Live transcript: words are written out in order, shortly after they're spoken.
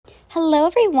Hello,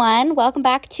 everyone. Welcome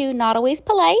back to Not Always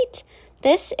Polite.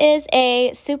 This is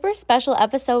a super special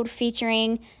episode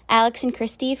featuring Alex and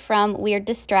Christy from Weird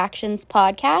Distractions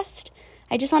podcast.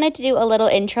 I just wanted to do a little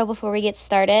intro before we get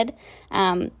started.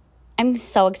 I'm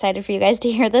so excited for you guys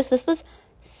to hear this. This was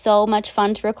so much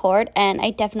fun to record, and I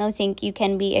definitely think you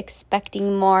can be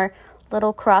expecting more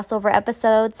little crossover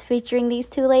episodes featuring these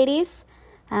two ladies.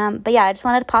 But yeah, I just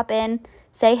wanted to pop in,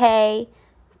 say hey.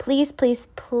 Please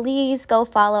go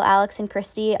follow Alex and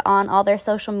Christy on all their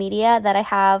social media that I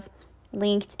have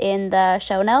linked in the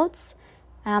show notes.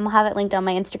 I'll have it linked on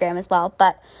my Instagram as well.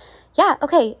 But yeah,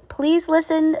 okay, please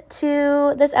listen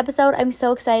to this episode. I'm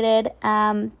so excited.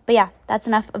 But yeah, that's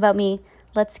enough about me.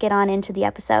 Let's get on into the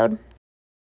episode.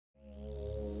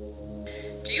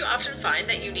 Do you often find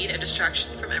that you need a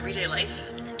distraction from everyday life?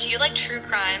 Do you like true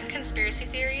crime, conspiracy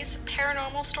theories,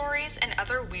 paranormal stories, and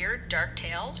other weird, dark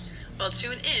tales? Well,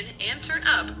 tune in and turn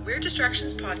up Weird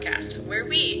Distractions podcast, where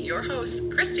we, your hosts,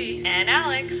 Christy and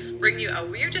Alex, bring you a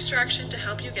weird distraction to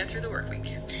help you get through the work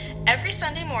week. Every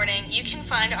Sunday morning, you can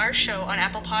find our show on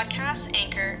Apple Podcasts,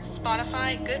 Anchor,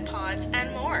 Spotify, Good Pods,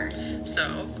 and more.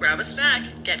 So, grab a snack,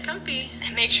 get comfy,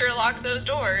 and make sure to lock those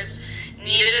doors.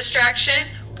 Need a distraction?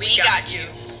 We got you.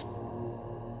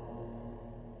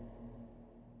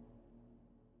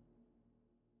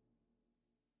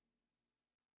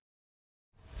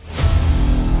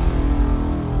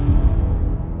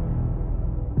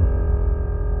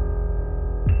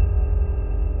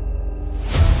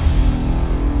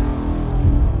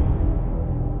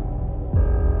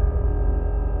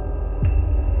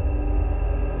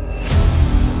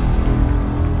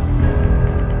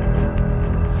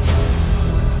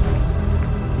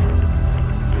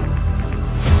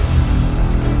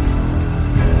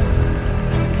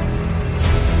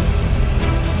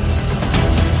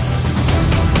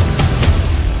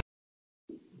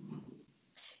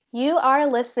 You are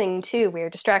listening to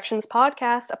Weird Distractions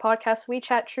podcast, a podcast we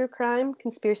chat true crime,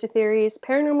 conspiracy theories,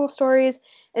 paranormal stories,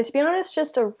 and to be honest,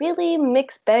 just a really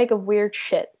mixed bag of weird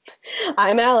shit.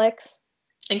 I'm Alex.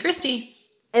 And Christy.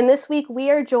 And this week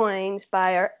we are joined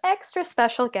by our extra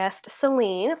special guest,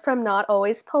 Celine from Not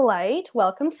Always Polite.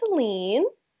 Welcome, Celine.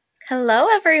 Hello,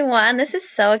 everyone. This is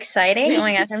so exciting. Oh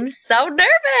my gosh, I'm so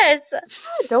nervous.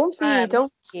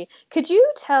 Don't be. Could you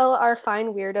tell our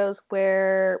fine weirdos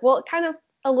kind of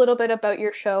a little bit about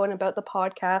your show and about the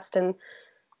podcast and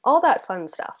all that fun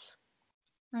stuff?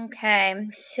 Okay,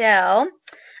 so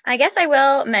I guess I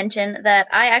will mention that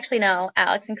I actually know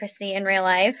Alex and Christy in real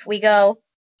life. We go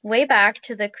way back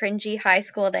to the cringy high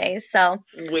school days, so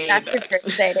that's super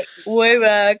exciting. Way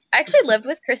back. I actually lived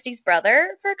with Christy's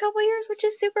brother for a couple years, which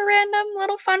is super random.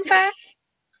 Little fun fact.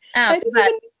 I didn't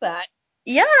even know that.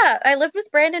 Yeah, I lived with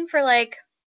Brandon for I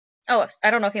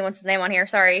don't know if he wants his name on here.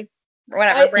 Sorry.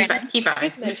 Whatever, Brandon. He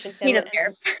mentioned him in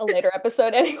a later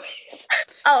episode anyways.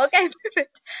 Oh, okay,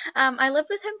 perfect. I lived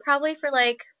with him probably for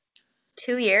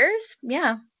 2 years.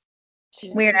 Yeah.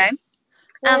 Weird, eh?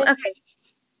 Okay.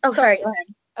 Oh, sorry, go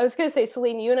ahead. I was going to say,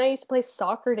 Celine, you and I used to play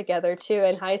soccer together, too,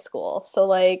 in high school. So,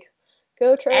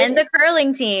 go try. And the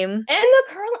curling team.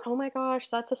 Oh, my gosh.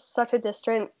 That's such a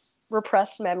distant,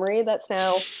 repressed memory that's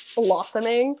now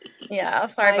blossoming. Yeah,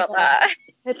 sorry about that.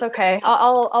 It's okay.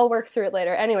 I'll work through it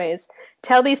later. Anyways,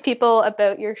 tell these people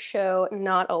about your show,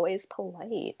 Not Always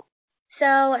Polite.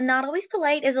 So, Not Always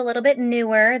Polite is a little bit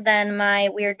newer than my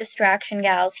Weird Distraction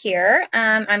gals here.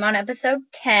 I'm on episode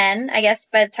 10. I guess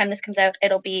by the time this comes out,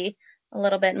 it'll be a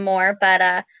little bit more.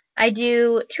 But I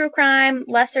do true crime,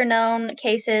 lesser known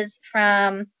cases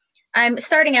I'm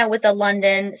starting out with the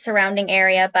London surrounding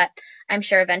area, but I'm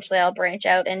sure eventually I'll branch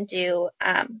out and do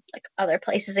other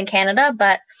places in Canada.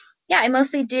 But yeah, I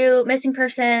mostly do missing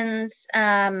persons,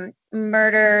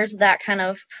 murders, that kind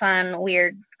of fun,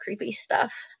 weird, creepy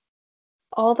stuff.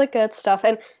 All the good stuff.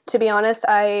 And to be honest,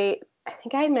 I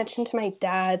think I had mentioned to my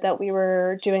dad that we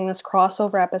were doing this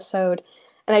crossover episode,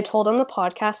 and I told him the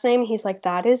podcast name. He's like,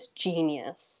 that is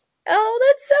genius. Oh,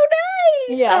 that's so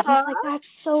nice. Yeah, He's like,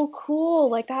 that's so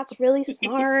cool. That's really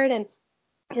smart, and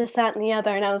this, that, and the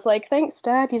other. And I was like, thanks,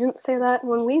 Dad. You didn't say that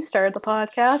when we started the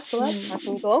podcast, so that's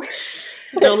fucking cool.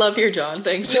 No love here, John.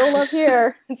 Thanks. No love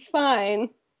here. It's fine.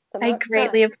 I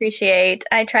greatly appreciate.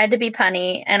 I tried to be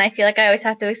punny, and I feel like I always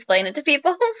have to explain it to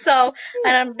people, so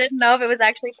I didn't know if it was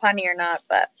actually punny or not,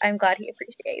 but I'm glad he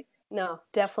appreciates. No,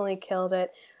 definitely killed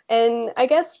it. And I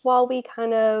guess while we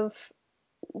kind of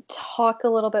talk a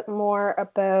little bit more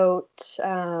about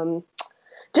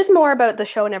just more about the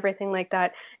show and everything like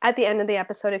that, at the end of the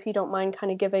episode, if you don't mind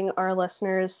kind of giving our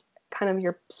listeners kind of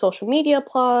your social media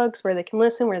plugs, where they can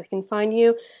listen, where they can find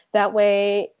you. That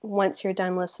way, once you're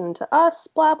done listening to us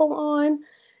blabble on,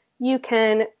 you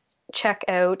can check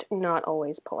out Not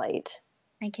Always Polite.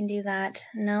 I can do that.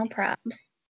 No problems.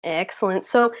 Excellent.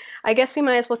 So I guess we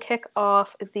might as well kick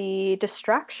off the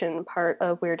distraction part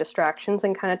of Weird Distractions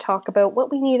and kind of talk about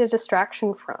what we need a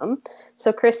distraction from.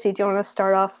 So Christy, do you want to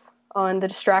start off on the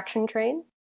distraction train?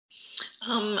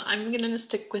 I'm gonna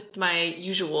stick with my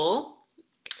usual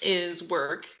is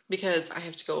work because I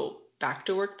have to go back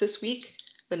to work this week.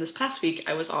 But this past week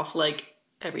I was off like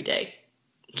every day.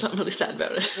 So I'm really sad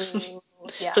about it.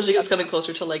 Yeah. Especially because it's coming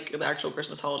closer to like the actual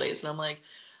Christmas holidays, and I'm like,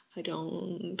 I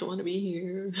don't want to be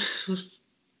here.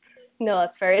 No,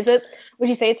 that's fair. Would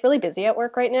you say it's really busy at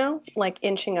work right now, like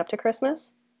inching up to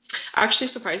Christmas? Actually,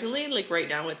 surprisingly, like right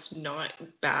now it's not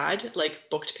bad. Like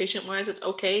booked patient wise, it's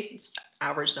okay. It's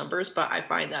average numbers, but I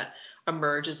find that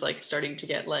Emerge is like starting to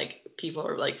get like people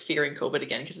are like fearing COVID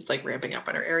again because it's like ramping up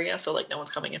in our area. So like no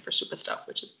one's coming in for stupid stuff,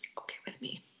 which is okay with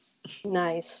me.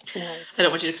 Nice. I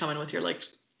don't want you to come in with your like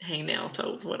hangnail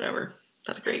toe, whatever.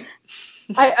 That's great.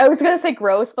 I was gonna say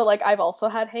gross, but like I've also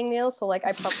had hangnails, so like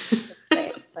I probably could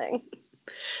say anything.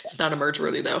 It's not Emerge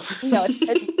worthy though. No, it's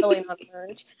really not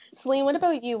Emerge. Celine, what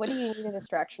about you? What do you need a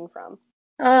distraction from?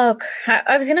 Oh,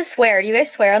 I was gonna swear. Do you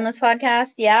guys swear on this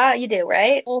podcast? Yeah, you do,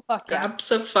 right? Oh, fuck yeah.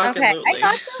 Abso-fucking-lutely. Okay, I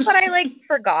thought so, but I like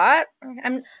forgot.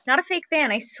 I'm not a fake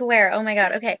fan, I swear. Oh my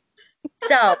god. Okay.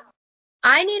 So,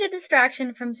 I need a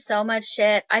distraction from so much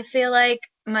shit. I feel like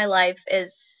my life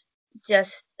is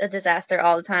just a disaster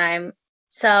all the time.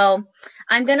 So,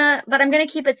 I'm gonna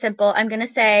keep it simple. I'm gonna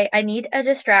say I need a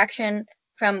distraction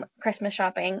from Christmas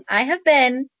shopping. I have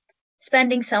been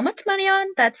spending so much money on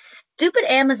that stupid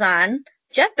Amazon.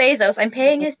 Jeff Bezos, I'm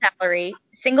paying his salary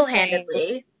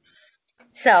single-handedly.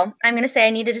 So I'm going to say I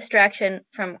need a distraction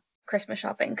from Christmas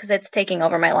shopping because it's taking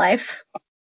over my life.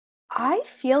 I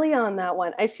feel you on that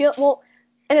one.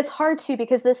 And it's hard too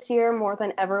because this year more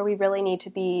than ever we really need to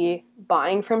be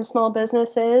buying from small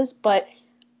businesses, but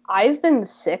I've been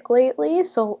sick lately,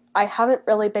 so I haven't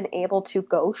really been able to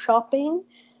go shopping.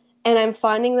 And I'm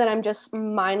finding that I'm just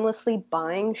mindlessly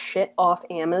buying shit off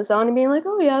Amazon and being like,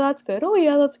 oh yeah, that's good. Oh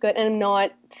yeah, that's good. And I'm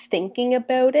not thinking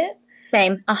about it.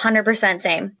 Same. 100%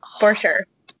 same. For sure.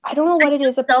 I don't know what it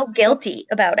is. I'm so guilty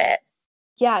about it.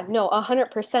 Yeah, no,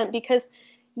 100% because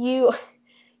you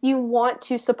want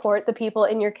to support the people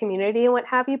in your community and what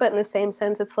have you, but in the same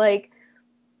sense, it's like,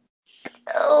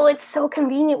 oh, it's so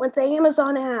convenient with the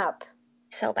Amazon app.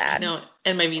 So bad. No,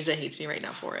 and my Visa hates me right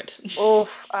now for it. Oh,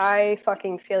 I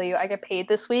fucking feel you. I get paid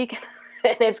this week,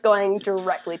 and it's going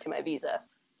directly to my Visa.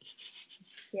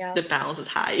 Yeah. The balance is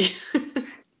high.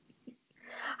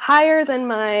 Higher than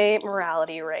my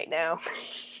morality right now.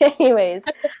 Anyways,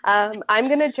 I'm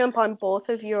going to jump on both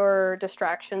of your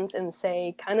distractions and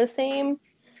say kind of same.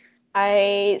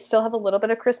 I still have a little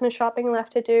bit of Christmas shopping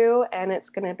left to do, and it's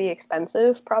going to be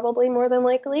expensive, probably more than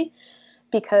likely,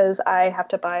 because I have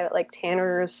to buy like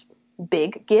Tanner's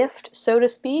big gift, so to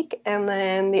speak. And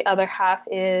then the other half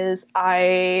is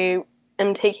I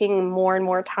am taking more and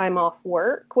more time off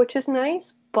work, which is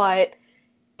nice, but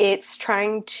it's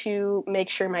trying to make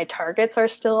sure my targets are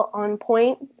still on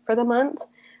point for the month.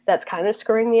 That's kind of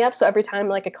screwing me up. So every time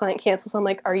like a client cancels, I'm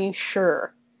like, are you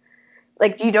sure?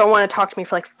 Like, you don't want to talk to me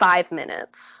for like 5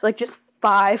 minutes, like just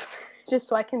 5, just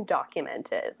so I can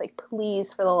document it. Like,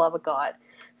 please, for the love of God.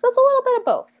 So it's a little bit of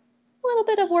both. A little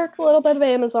bit of work, a little bit of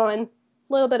Amazon, a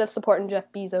little bit of supporting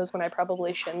Jeff Bezos when I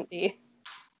probably shouldn't be.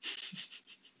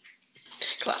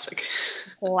 Classic.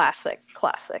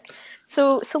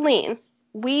 So, Celine,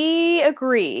 we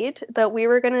agreed that we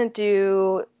were going to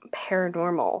do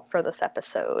paranormal for this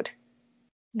episode.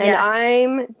 Yes.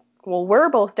 And we're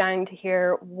both dying to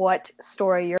hear what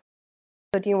story you're.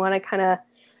 So do you want to kind of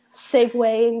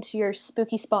segue into your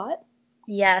spooky spot?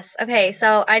 Yes. Okay,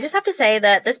 so I just have to say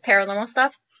that this paranormal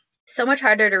stuff is so much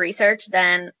harder to research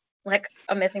than like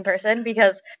a missing person,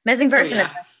 because missing person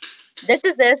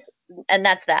is this, and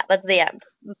that's that. That's the end.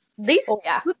 These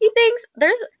spooky things,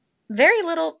 there's very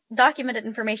little documented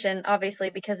information,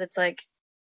 obviously, because it's like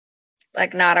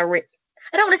not a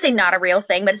I don't want to say not a real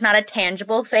thing, but it's not a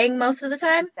tangible thing most of the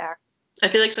time. I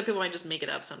feel like some people might just make it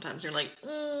up sometimes. You're like,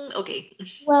 okay.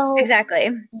 Well, exactly.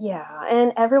 Yeah,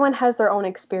 and everyone has their own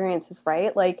experiences,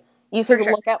 right? Like, you could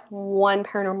look at one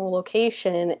paranormal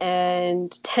location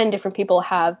and 10 different people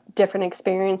have different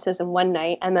experiences in one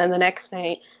night, and then the next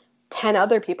night 10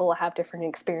 other people will have different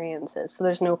experiences. So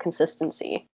there's no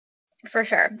consistency. For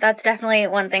sure. That's definitely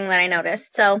one thing that I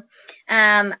noticed. So,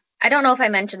 I don't know if I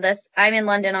mentioned this. I'm in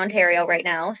London, Ontario right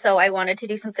now, so I wanted to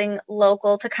do something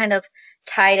local to kind of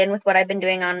tie it in with what I've been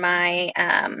doing on my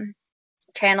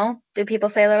channel. Do people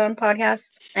say that on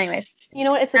podcasts? Anyways. You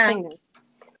know what? It's a thing now.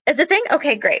 It's a thing?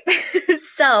 Okay, great.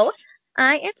 So,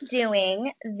 I am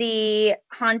doing The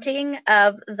Haunting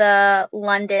of the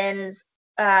London's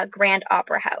Grand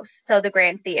Opera House, so the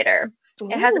Grand Theatre.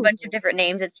 It has a bunch of different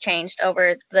names. It's changed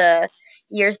over the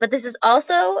years, but this is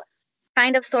also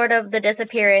kind of sort of the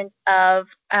disappearance of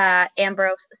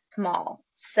Ambrose Small.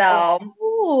 So, a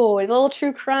little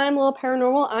true crime, a little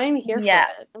paranormal. I'm here for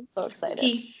it. I'm so excited.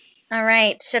 Spooky. All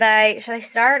right, should I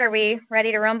start? Are we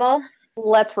ready to rumble?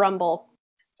 Let's rumble.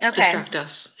 Okay. Distract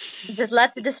us.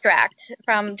 Let's distract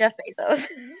from Jeff Bezos.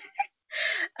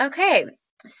 Okay,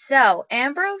 so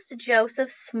Ambrose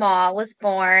Joseph Small was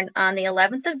born on the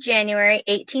 11th of January,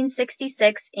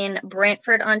 1866 in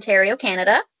Brantford, Ontario,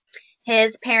 Canada.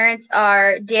 His parents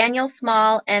are Daniel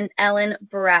Small and Ellen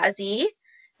Brazzi.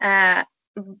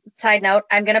 Side note,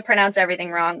 I'm going to pronounce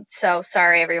everything wrong, so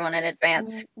sorry everyone in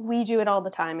advance. We do it all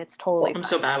the time. It's totally I'm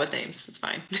so bad with names. It's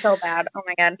fine. So bad. Oh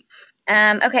my god.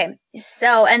 Okay,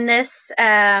 so, and this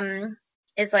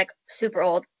is like super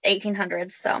old,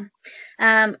 1800s. So,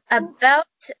 about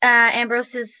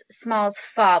Ambrose Small's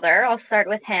father, I'll start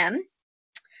with him.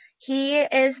 He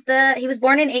was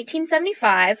born in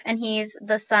 1875, and he's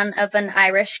the son of an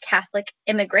Irish Catholic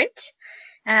immigrant.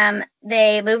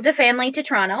 They moved the family to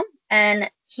Toronto,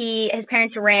 and his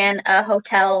parents ran a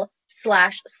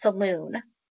hotel/saloon.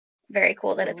 Very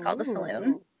cool that it's called a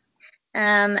saloon.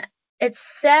 It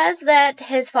says that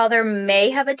his father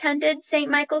may have attended St.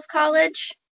 Michael's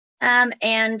College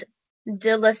and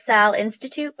De La Salle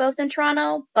Institute, both in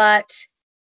Toronto, but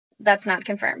that's not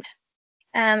confirmed.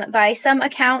 By some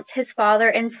accounts, his father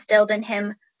instilled in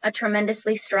him a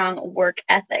tremendously strong work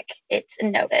ethic, it's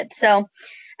noted. So,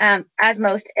 as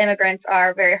most immigrants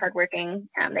are very hardworking,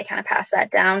 they kind of pass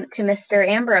that down to Mr.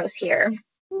 Ambrose here.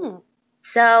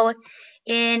 So,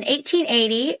 in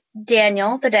 1880,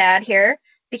 Daniel, the dad here,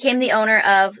 became the owner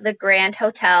of the Grand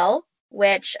Hotel,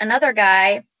 which another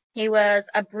guy, he was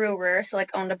a brewer, so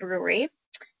like owned a brewery.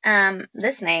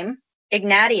 This name,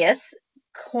 Ignatius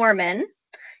Corman,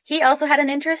 he also had an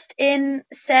interest in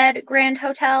said Grand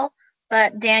Hotel,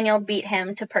 but Daniel beat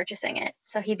him to purchasing it,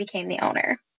 so he became the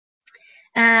owner.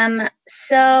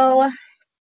 So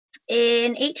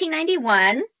in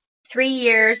 1891, 3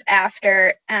 years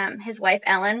after his wife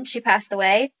Ellen, she passed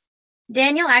away,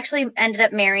 Daniel actually ended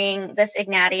up marrying this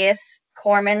Ignatius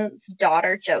Corman's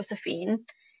daughter, Josephine.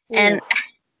 And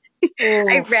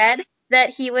I read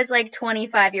that he was like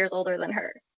 25 years older than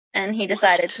her. And he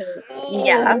decided to,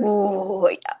 yeah.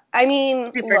 I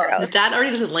mean, super gross. His dad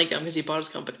already doesn't like him because he bought his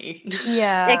company.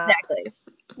 Yeah. Exactly.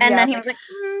 And then he was like,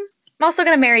 I'm also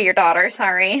going to marry your daughter,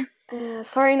 sorry.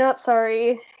 Sorry, not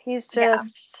sorry. He's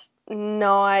just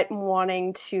not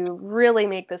wanting to really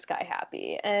make this guy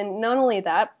happy. And not only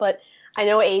that, but I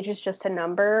know age is just a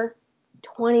number.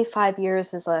 25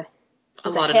 years is a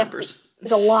lot of numbers.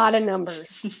 It's a lot of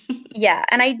numbers. Yeah,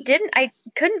 and I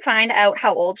couldn't find out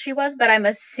how old she was, but I'm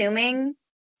assuming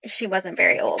she wasn't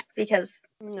very old because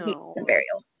he wasn't very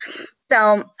old.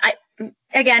 So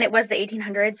again, it was the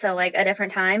 1800s, so like a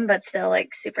different time, but still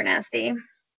like super nasty.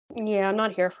 Yeah, I'm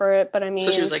not here for it, but I mean.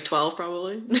 So she was like 12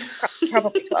 probably?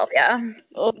 Probably 12, yeah.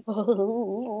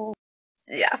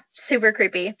 Yeah, super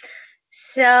creepy.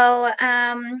 So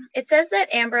it says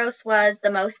that Ambrose was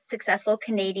the most successful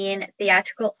Canadian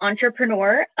theatrical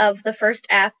entrepreneur of the first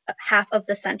half of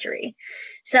the century.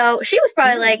 So she was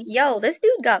probably like, yo, this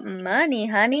dude got money,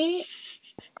 honey.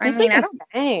 I mean, I don't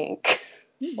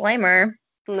blame her.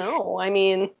 No, I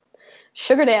mean,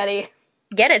 sugar daddy.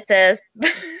 Get it, sis.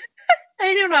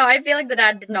 I don't know. I feel like the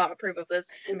dad did not approve of this.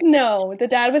 No, the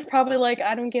dad was probably like,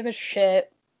 I don't give a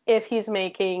shit if he's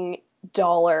making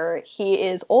dollar. He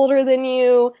is older than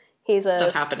you. He's a It's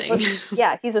not happening.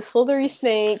 Yeah, he's a slithery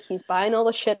snake. He's buying all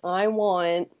the shit I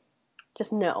want.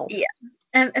 Just no. Yeah.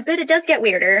 But it does get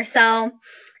weirder. So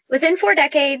within 4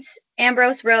 decades,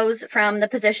 Ambrose rose from the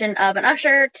position of an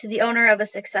usher to the owner of a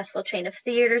successful chain of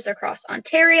theaters across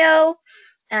Ontario.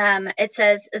 It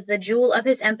says the jewel of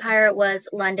his empire was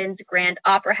London's Grand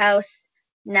Opera House,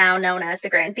 now known as the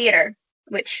Grand Theatre,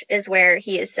 which is where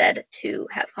he is said to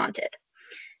have haunted.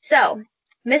 So,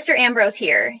 Mr. Ambrose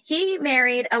here, he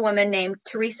married a woman named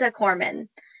Teresa Corman.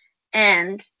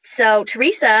 And so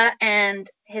Teresa and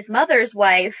his father's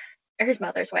wife, his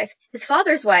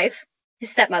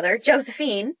stepmother,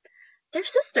 Josephine, they're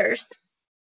sisters.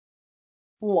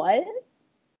 What?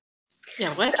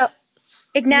 Yeah, what?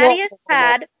 Ignatius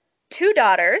had 2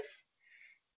 daughters.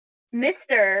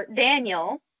 Mr.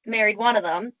 Daniel married one of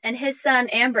them, and his son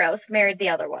Ambrose married the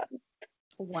other one.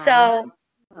 Wow. So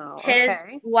his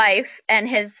wife and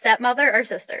his stepmother are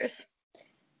sisters.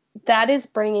 That is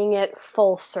bringing it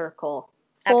full circle.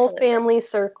 Full Absolutely. family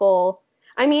circle.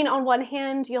 I mean, on one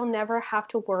hand, you'll never have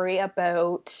to worry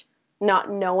about not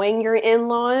knowing your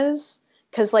in-laws,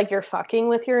 because like you're fucking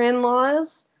with your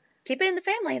in-laws. Keep it in the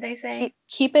family, they say.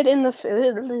 Keep it in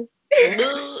the.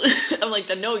 I'm like,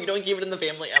 no, you don't keep it in the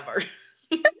family ever.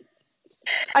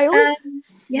 I always,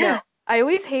 Yeah. no, I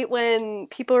always hate when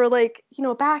people are like,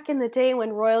 back in the day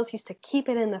when royals used to keep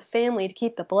it in the family to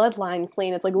keep the bloodline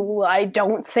clean. It's like, ooh, I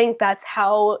don't think that's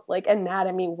how like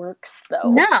anatomy works,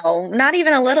 though. No, not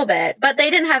even a little bit. But they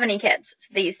didn't have any kids,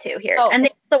 these two here. Oh. And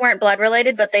they also weren't blood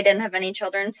related, but they didn't have any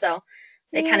children, so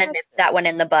they kind of nipped that one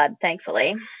in the bud,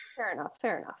 thankfully. Fair enough.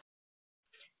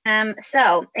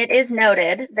 So it is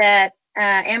noted that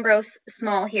Ambrose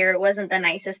Small here wasn't the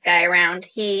nicest guy around.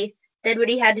 He did what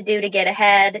he had to do to get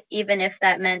ahead, even if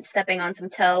that meant stepping on some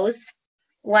toes.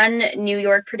 One New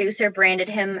York producer branded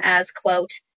him as,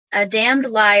 quote, a damned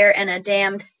liar and a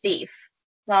damned thief,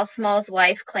 while Small's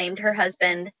wife claimed her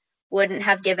husband wouldn't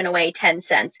have given away 10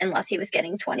 cents unless he was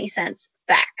getting 20 cents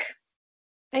back.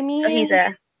 I mean, So he's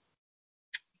a...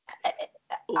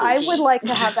 I would like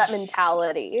to have that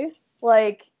mentality.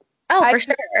 Like, for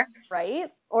sure.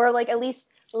 Right? Or like at least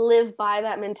live by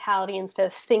that mentality instead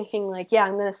of thinking like, yeah,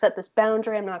 I'm going to set this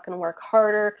boundary. I'm not going to work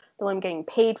harder than what I'm getting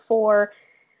paid for,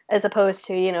 as opposed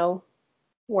to,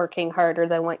 working harder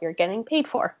than what you're getting paid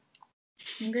for.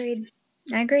 Agreed.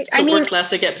 I agree. So work less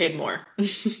to get paid more.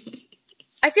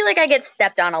 I feel like I get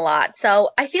stepped on a lot, so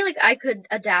I feel like I could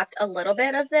adapt a little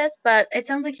bit of this, but it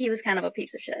sounds like he was kind of a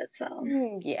piece of shit, so.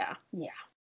 Yeah.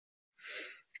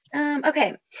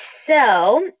 Okay,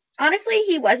 so honestly,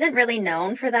 he wasn't really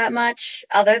known for that much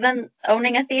other than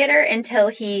owning a theater until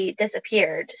he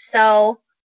disappeared. So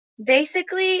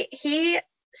basically, he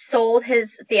sold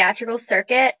his theatrical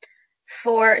circuit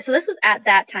so this was at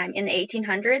that time in the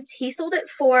 1800s, he sold it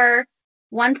for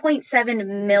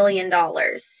 $1.7 million,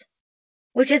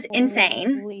 which is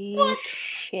insane. Holy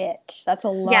shit. That's a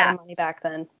lot of money back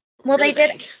then. Well, Really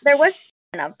there was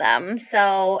 10 of them,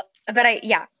 so, but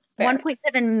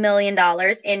 $1.7 million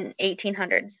in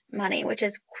 1800s money, which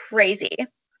is crazy.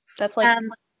 That's like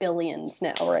billions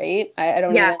now, right? I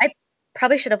don't know. Yeah, I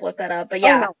probably should have looked that up, but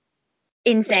yeah,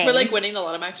 insane. We're like winning the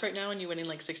Lotomax right now, and you're winning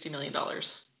like $60 million.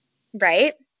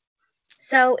 Right?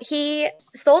 So he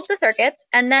sold the circuits,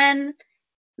 and then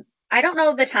I don't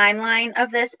know the timeline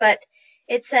of this, but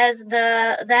it says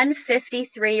the then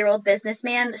 53-year-old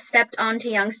businessman stepped onto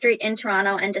Yonge Street in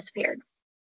Toronto and disappeared.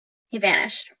 He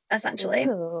vanished, essentially.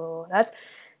 Ooh,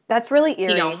 that's really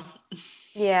eerie. He gone.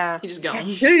 Yeah. He just gone.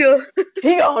 He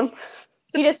gone.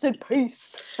 He just said,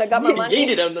 peace. I got my money.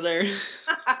 Yeeted under there.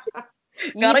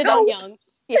 Gotta go. Young.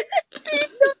 Yeah.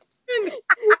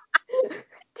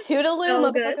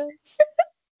 Toodaloo, motherfuckers.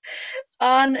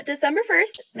 On December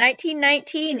 1st,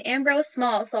 1919, Ambrose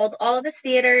Small sold all of his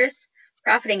theaters,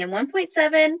 profiting him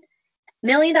 $1.7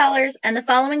 million, and the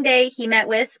following day he met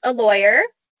with a lawyer,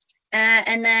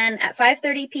 and then at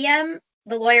 5:30 p.m.,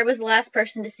 the lawyer was the last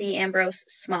person to see Ambrose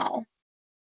Small.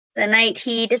 The night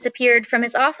he disappeared from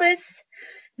his office,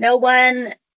 no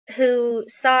one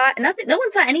saw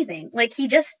anything. Like, he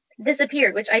just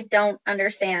disappeared, which I don't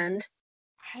understand.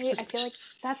 I feel like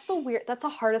that's the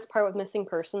hardest part with missing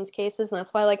persons cases, and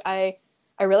that's why like I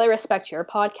really respect your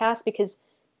podcast, because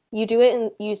you do it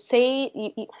and you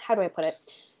say, how do I put it?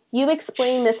 You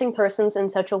explain missing persons in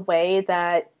such a way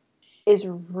that is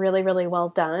really, really well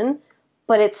done,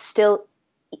 but it still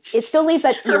leaves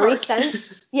that eerie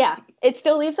sense. Yeah, it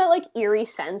still leaves that like eerie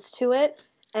sense to it,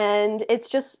 and it's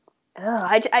just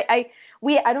I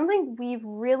don't think we've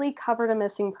really covered a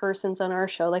missing persons on our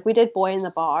show. Like, we did Boy in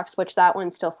the Box, which that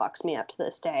one still fucks me up to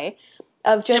this day.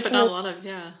 Of just but not a lot of,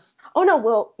 Oh no,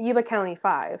 well, Yuba County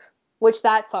 5, which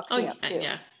that fucks me up too.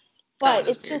 Yeah. But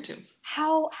it's just too.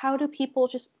 How do people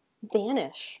just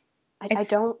vanish? I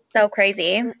don't. So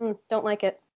crazy. Don't like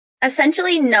it.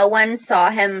 Essentially, no one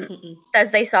saw him. Says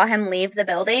they saw him leave the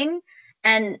building,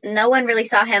 and no one really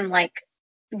saw him like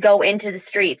go into the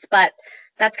streets, but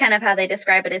that's kind of how they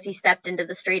describe it, as he stepped into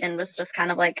the street and was just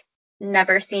kind of like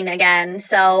never seen again.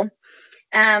 So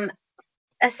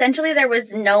essentially there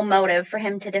was no motive for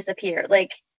him to disappear.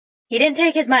 Like, he didn't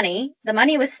take his money. The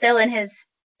money was still in his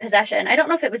possession. I don't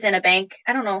know if it was in a bank.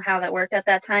 I don't know how that worked at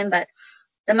that time, but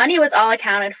the money was all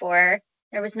accounted for.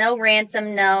 There was no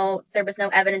ransom note. There was no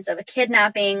evidence of a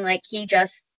kidnapping. Like, he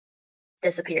just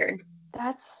disappeared.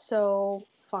 That's so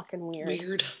fucking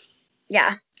weird.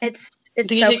 Yeah, it's you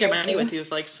can take your money with you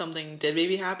if like something did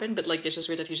maybe happen, but like it's just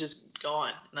weird that he's just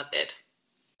gone and that's it.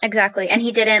 Exactly. And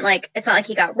he didn't it's not like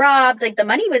he got robbed. Like, the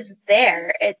money was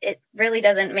there. It really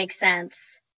doesn't make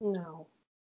sense. No.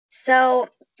 So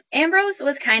Ambrose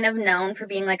was kind of known for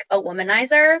being like a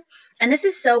womanizer, and this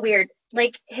is so weird.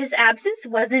 Like, his absence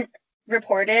wasn't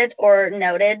reported or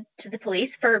noted to the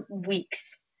police for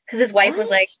weeks because his wife was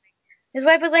like,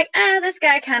 this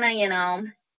guy kind of,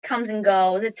 comes and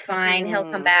goes. It's fine.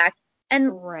 He'll come back.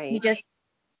 And he just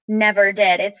never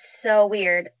did. It's so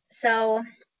weird. So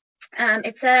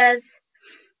it says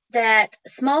that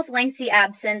Small's lengthy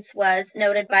absence was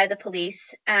noted by the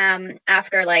police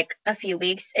after like a few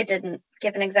weeks. It didn't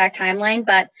give an exact timeline,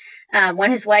 but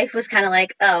when his wife was kind of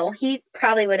like, oh, he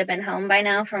probably would have been home by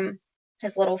now from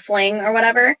his little fling or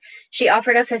whatever, she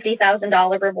offered a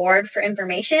 $50,000 reward for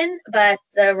information, but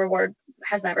the reward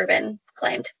has never been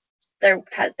claimed.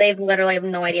 They literally have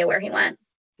no idea where he went.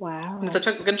 Wow. It's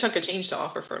a good chunk of change to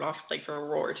offer for a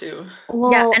reward too.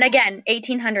 Well, yeah, and again,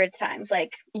 1800s times,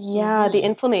 like. Yeah, the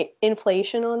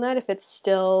inflation on that, if it's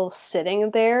still sitting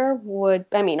there,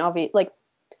 obviously, like,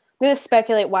 I'm going to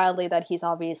speculate wildly that he's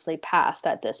obviously passed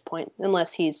at this point,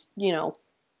 unless he's,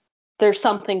 there's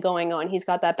something going on. He's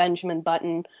got that Benjamin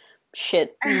Button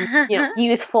shit,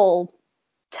 youthful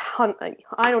fountain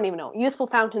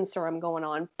serum going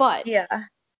on. But yeah,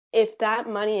 if that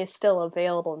money is still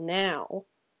available now,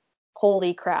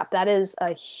 holy crap, that is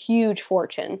a huge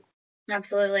fortune.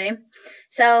 Absolutely.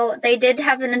 So they did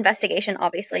have an investigation,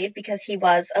 obviously, because he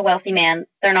was a wealthy man.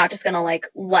 They're not just going to, like,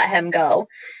 let him go.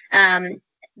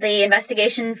 The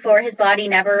investigation for his body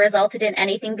never resulted in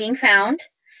anything being found.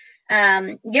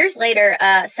 Years later,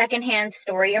 a secondhand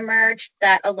story emerged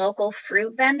that a local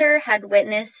fruit vendor had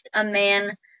witnessed a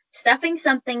man stuffing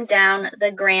something down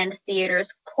the Grand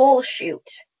Theater's coal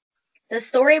chute. The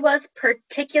story was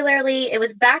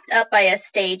backed up by a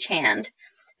stagehand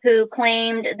who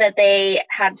claimed that they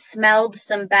had smelled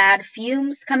some bad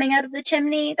fumes coming out of the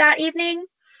chimney that evening,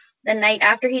 the night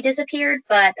after he disappeared,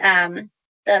 but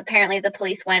apparently the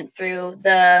police went through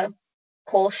the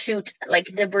coal chute, like,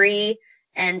 debris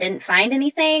and didn't find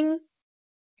anything.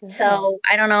 Mm-hmm. So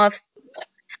I don't know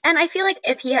and I feel like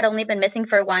if he had only been missing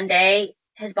for one day,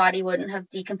 his body wouldn't have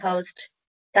decomposed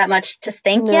that much to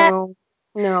stink yet.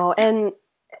 No, and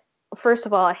first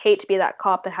of all, I hate to be that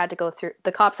cop that had to go through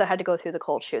the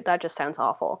coal chute. That just sounds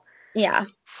awful. Yeah.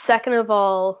 Second of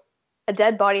all, a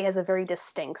dead body has a very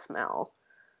distinct smell.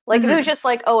 Like, if it was just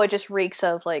like, oh, it just reeks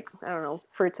of, like, I don't know,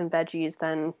 fruits and veggies,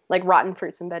 then, like, rotten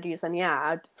fruits and veggies, then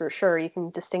yeah, for sure, you can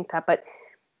distinct that. But,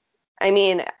 I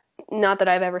mean, not that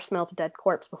I've ever smelled a dead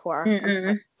corpse before.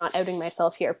 I'm not outing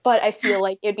myself here. But I feel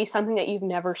like it'd be something that you've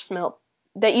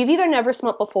either never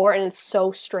smelt before, and it's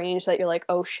so strange that you're like,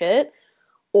 oh, shit,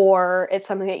 or it's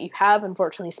something that you have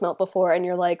unfortunately smelt before, and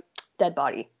you're like, dead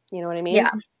body. You know what I mean?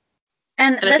 Yeah.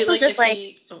 And this was just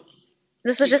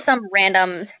this was just some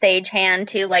random stagehand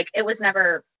too. Like, it was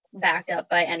never backed up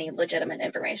by any legitimate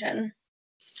information.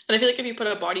 And I feel like if you put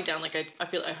a body down, like,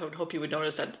 I would hope you would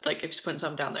notice that, like, if you put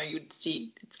something down there, you'd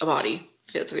see it's a body.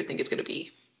 I feel that's what you think it's going to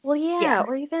be. Well, yeah,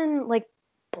 or even, like,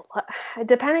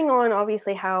 depending on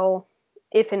obviously how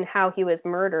he was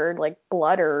murdered, like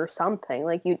blood or something,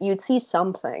 like you'd see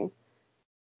something.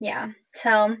 Yeah.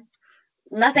 So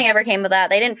nothing ever came of that.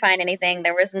 They didn't find anything.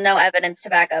 There was no evidence to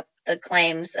back up the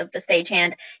claims of the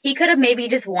stagehand. He could have maybe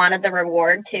just wanted the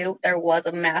reward too. There was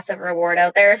a massive reward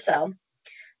out there, so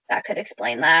that could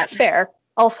explain that. Fair.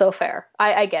 Also fair.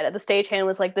 I get it. The stagehand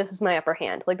was like, this is my upper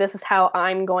hand. Like, this is how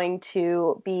I'm going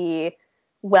to be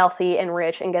wealthy and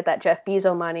rich and get that Jeff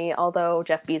Bezos money, although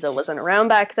Jeff Bezos wasn't around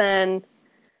back then.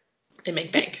 They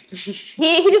make bank.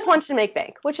 he just wanted to make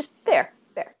bank, which is fair.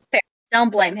 Don't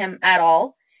blame him at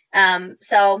all.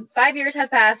 So 5 years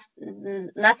have passed.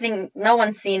 No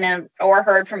one's seen him or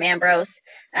heard from Ambrose.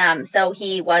 So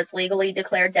he was legally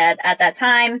declared dead at that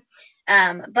time.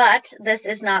 But this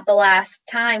is not the last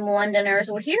time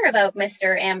Londoners would hear about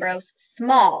Mr. Ambrose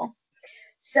Small.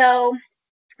 So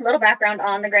a little background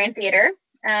on the Grand Theatre.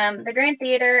 The Grand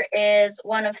Theatre is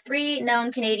one of 3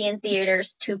 known Canadian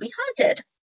theatres to be haunted.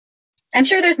 I'm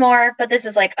sure there's more, but this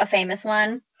is like a famous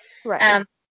one. Right.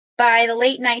 By the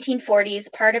late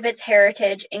 1940s, part of its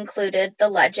heritage included the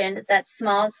legend that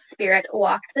Small's spirit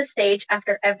walked the stage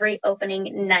after every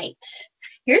opening night.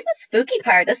 Here's the spooky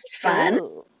part. This is fun.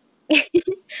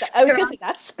 I was going to say,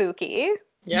 that's spooky.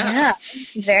 Yeah.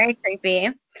 Very creepy.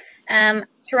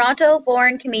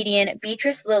 Toronto-born comedian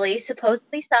Beatrice Lillie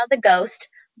supposedly saw the ghost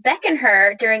beckon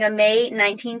her during a May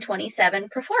 1927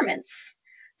 performance.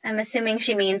 I'm assuming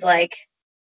she means, like,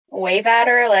 wave at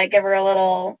her, like give her a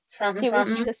little something. He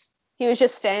was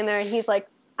just standing there, and he's like,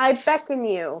 I beckon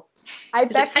you. I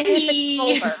beckon you to come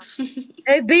over.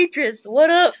 Hey, Beatrice, what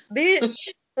up, bitch?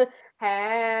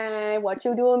 Hey, what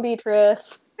you doing,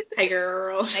 Beatrice? Hey,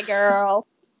 girl. Hey, girl.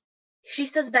 She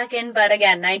says beckon, but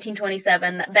again,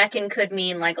 1927, beckon could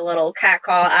mean like a little cat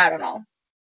call. I don't know.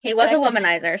 He was a That could-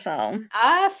 womanizer,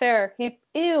 so Fair. He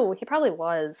probably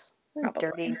was.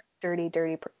 Probably.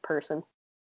 Dirty person.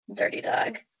 dirty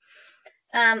dog.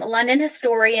 London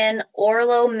historian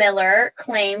Orlo Miller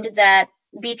claimed that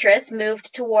Beatrice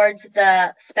moved towards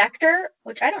the spectre,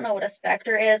 which I don't know what a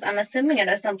spectre is. I'm assuming it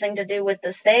has something to do with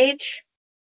the stage.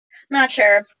 Not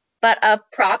sure. But a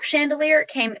prop chandelier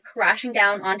came crashing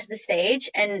down onto the stage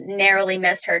and narrowly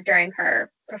missed her during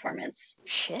her performance.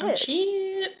 Shit. Oh,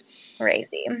 shit.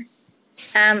 Crazy.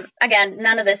 Again,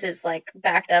 none of this is like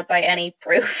backed up by any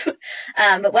proof.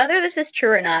 But whether this is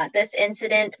true or not, this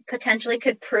incident potentially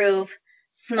could prove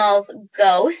Small's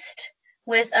ghost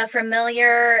with a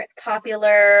familiar,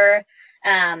 popular,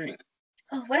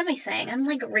 what am I saying? I'm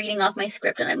like reading off my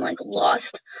script and I'm like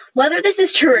lost. Whether this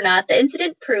is true or not, the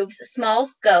incident proves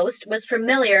Small's ghost was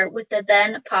familiar with the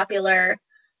then popular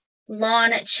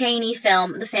Lon Chaney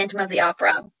film, The Phantom of the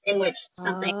Opera, in which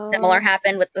something similar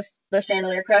happened with the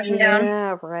chandelier crashing down.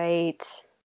 Yeah, right.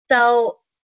 So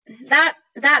that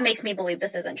makes me believe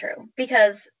this isn't true,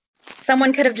 because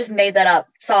someone could have just made that up,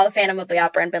 saw The Phantom of the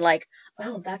Opera and been like,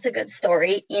 oh, that's a good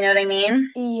story. You know what I mean?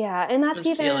 Yeah, and that's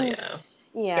Good deal, even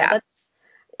yeah.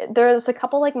 there's a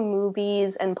couple like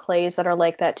movies and plays that are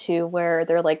like that too, where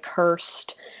they're like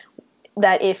cursed.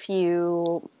 That if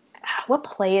you, what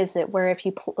play is it? Where if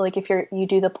you if you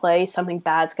do the play, something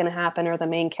bad's gonna happen, or the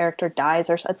main character dies,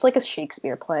 or it's like a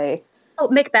Shakespeare play. Oh,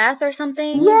 Macbeth or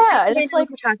something? Yeah, and it's like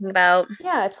what you're talking about.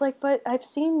 Yeah, it's like, but I've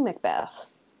seen Macbeth.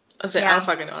 I don't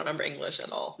fucking remember English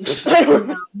at all.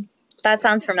 That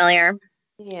sounds familiar.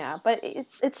 Yeah, but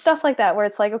it's stuff like that where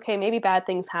it's like, okay, maybe bad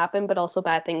things happen, but also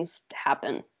bad things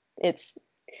happen. It's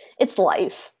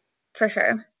life. For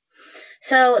sure.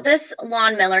 So this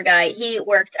Lon Miller guy, he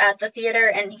worked at the theater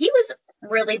and he was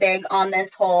really big on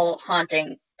this whole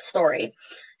haunting story.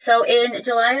 So in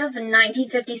July of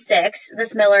 1956,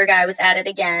 this Miller guy was at it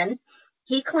again.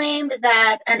 He claimed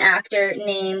that an actor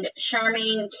named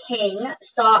Charmaine King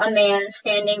saw a man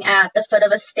standing at the foot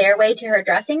of a stairway to her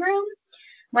dressing room.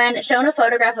 When shown a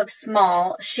photograph of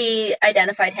Small, she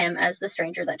identified him as the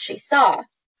stranger that she saw.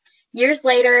 Years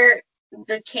later,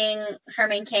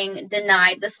 Charmaine King,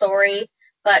 denied the story,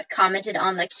 but commented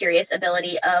on the curious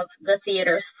ability of the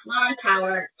theater's Flower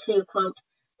Tower to, quote,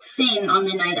 sing on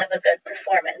the night of a good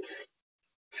performance.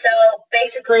 So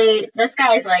basically, this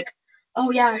guy's like,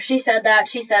 oh yeah, she said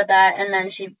that, and then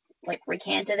she like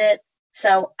recanted it.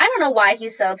 So I don't know why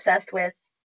he's so obsessed with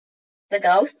the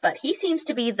ghost, but he seems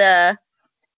to be the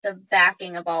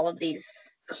backing of all of these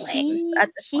claims at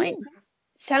this point.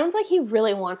 Sounds like he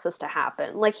really wants this to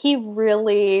happen. Like he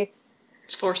really.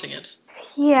 It's forcing it.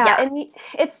 Yeah. And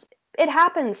it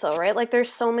happens though, right? Like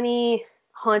there's so many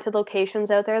haunted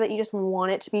locations out there that you just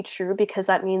want it to be true, because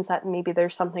that means that maybe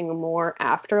there's something more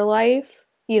afterlife.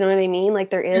 You know what I mean? Like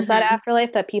there is that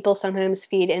afterlife that people sometimes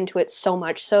feed into it so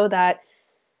much so that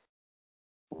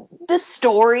the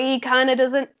story kind of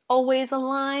doesn't always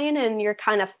align and you're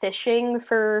kind of fishing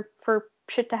for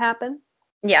shit to happen.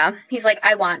 Yeah, he's like,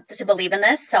 I want to believe in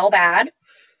this so bad.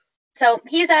 So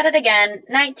he's at it again.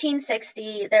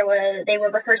 1960, they were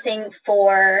rehearsing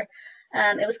for,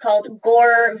 it was called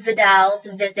Gore Vidal's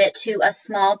Visit to a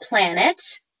Small Planet.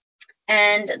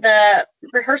 And the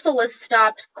rehearsal was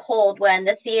stopped cold when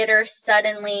the theater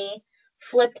suddenly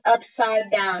flipped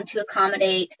upside down to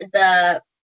accommodate the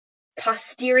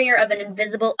posterior of an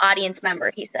invisible audience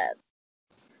member, he said.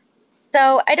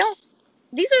 So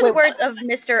these are the words of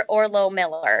Mr. Orlo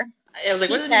Miller. I was like,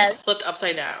 what does it mean flipped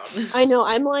upside down? I know,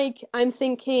 I'm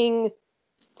thinking,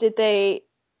 did they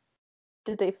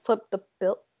flip the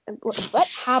bill? What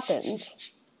happened?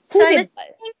 Who did what?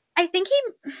 I think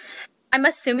I'm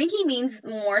assuming he means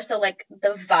more so like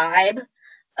the vibe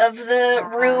of the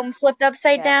room flipped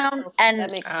upside down, and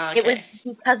it was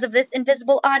because of this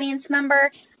invisible audience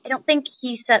member. I don't think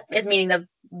he is meaning the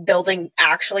building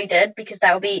actually did, because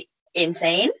that would be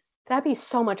insane. That'd be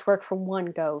so much work for one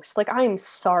ghost. Like, I'm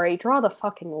sorry, draw the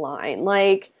fucking line.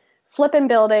 Like, flipping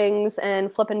buildings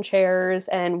and flipping chairs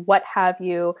and what have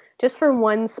you, just for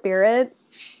one spirit.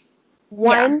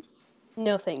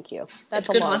 No, thank you. That's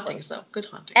it's good hauntings, though. Good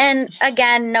hauntings. And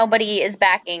again, nobody is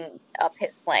backing up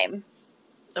his claim.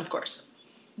 Of course.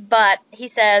 But he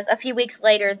says a few weeks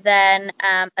later, then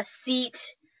a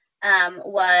seat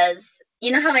was,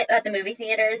 you know how at the movie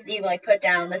theaters you like put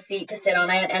down the seat to sit on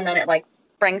it, and then it like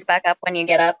brings back up when you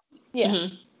get up. Yeah.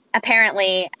 Mm-hmm.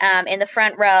 Apparently, in the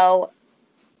front row,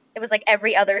 it was like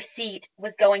every other seat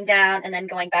was going down and then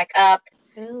going back up.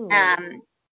 Ooh.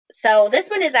 So this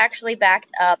one is actually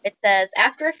backed up. It says,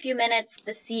 after a few minutes,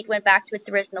 the seat went back to its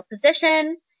original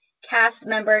position. Cast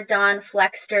member Don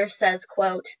Flexter says,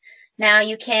 quote, Now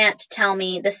you can't tell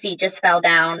me the seat just fell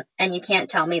down, and you can't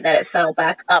tell me that it fell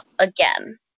back up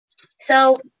again.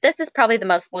 So this is probably the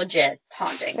most legit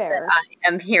haunting Fair. that I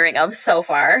am hearing of so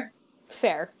far.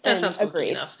 Fair. That and sounds spooky agreed.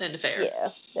 enough and fair. Yeah,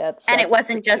 that's. And it that's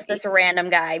wasn't just creepy. this random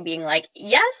guy being like,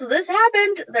 yes, this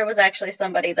happened. There was actually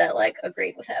somebody that like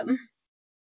agreed with him.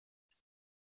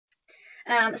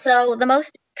 So the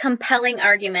most compelling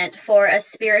argument for a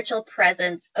spiritual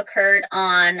presence occurred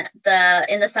in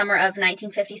the summer of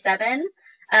 1957.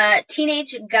 A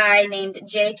teenage guy named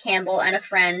Jay Campbell and a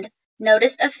friend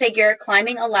noticed a figure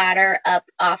climbing a ladder up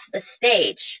off the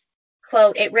stage.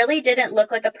 Quote, "It really didn't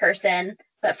look like a person,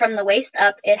 but from the waist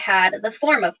up it had the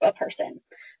form of a person,"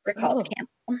 recalled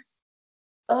Campbell.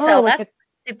 Oh, So like that's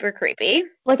super creepy.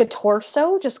 like a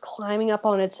torso just climbing up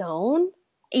on its own?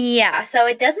 Yeah, so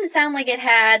it doesn't sound like it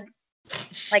had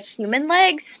like human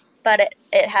legs, but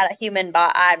it had a human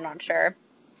body. I'm not sure.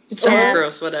 It sounds Yeah.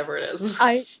 gross, whatever it is.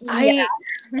 Right?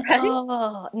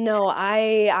 Oh no,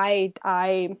 I'm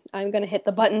gonna hit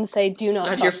the button and say do not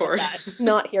Not fuck here with for it. that.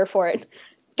 Not here for it.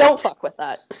 Don't fuck with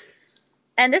that.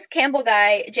 And this Campbell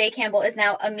guy, Jay Campbell, is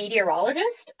now a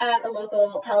meteorologist at a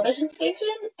local television station,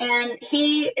 and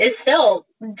he is still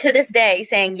to this day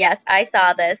saying, "Yes, I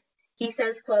saw this." He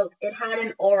says, quote, "It had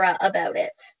an aura about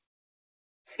it."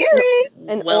 Scary.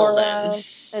 An Well aura,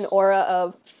 an aura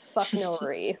of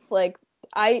fucknoery. Like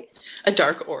then. A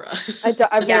dark aura. a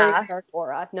very Yeah. dark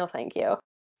aura. No, thank you.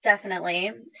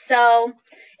 Definitely. So,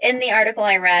 in the article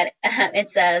I read, it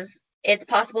says it's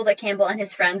possible that Campbell and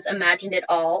his friends imagined it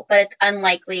all, but it's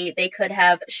unlikely they could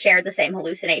have shared the same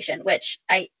hallucination, which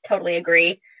I totally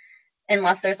agree.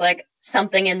 Unless there's like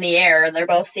something in the air and they're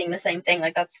both seeing the same thing,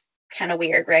 like that's kind of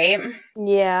weird, right?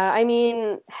 Yeah, I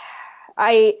mean,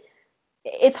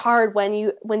 it's hard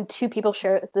when two people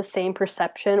share the same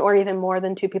perception, or even more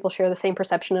than two people share the same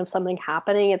perception of something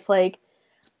happening. It's like,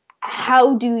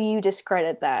 how do you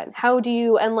discredit that? How do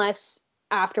you, unless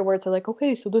afterwards they're like,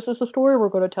 okay, so this is the story we're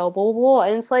going to tell, blah, blah, blah.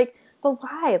 And it's like, but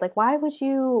why? Like, why would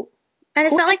you? And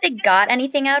it's not like they got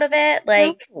anything out of it.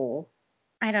 Like, No.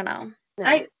 I don't know. No.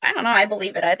 I don't know. I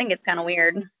believe it. I think it's kind of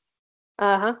weird.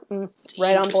 Uh-huh.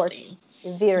 Right on board.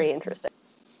 Interesting. Very interesting.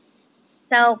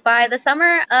 So by the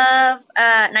summer of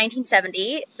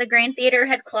 1970, the Grand Theater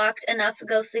had clocked enough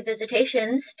ghostly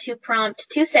visitations to prompt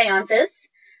 2 seances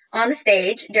on the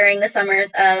stage during the summers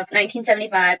of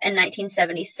 1975 and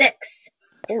 1976.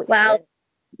 Holy Wow. shit.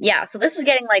 Yeah, so this is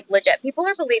getting like legit. People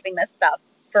are believing this stuff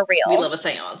for real. We love a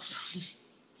seance.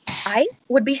 I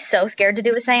would be so scared to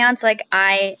do a seance. Like,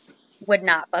 I would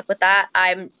not fuck with that.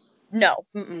 No.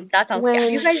 That sounds scary.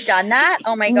 Have you guys done that?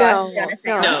 Oh my god. No, Done a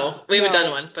seance? No, we haven't No.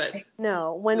 done one, but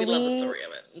No, when we love the story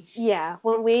of it. Yeah,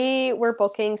 when we were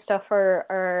booking stuff for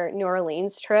our New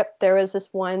Orleans trip, there was this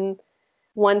one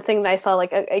thing that I saw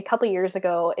like a couple years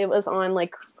ago. It was on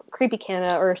like Creepy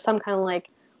Canada or some kind of like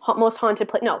most haunted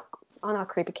place. No, not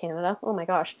Creepy Canada. Oh my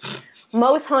gosh,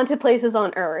 most haunted places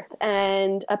on Earth.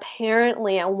 And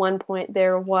apparently at one point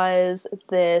there was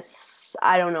this,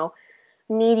 I don't know,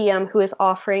 medium who is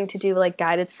offering to do like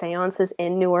guided seances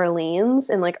in New Orleans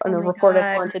in like in Oh a my reported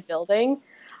God. haunted building.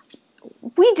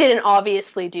 We didn't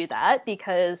obviously do that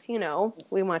because, you know,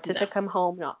 we wanted to No. come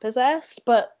home not possessed,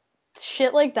 but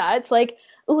shit like that, it's like,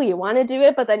 ooh, you want to do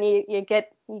it, but then you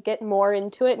get more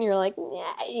into it and you're like,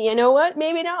 yeah, you know what?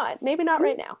 Maybe not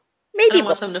right now. I Maybe. don't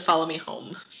want them to follow me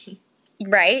home.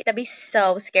 Right? That'd be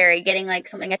so scary. Getting like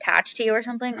something attached to you or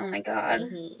something. Oh my god.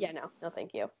 Mhm. Yeah, no,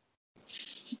 thank you.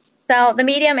 So the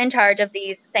medium in charge of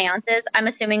these seances, I'm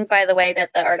assuming by the way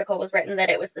that the article was written that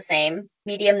it was the same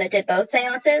medium that did both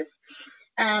seances.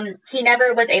 He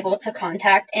never was able to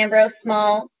contact Ambrose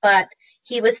Small, but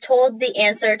he was told the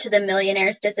answer to the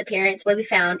millionaire's disappearance would be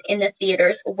found in the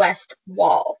theater's west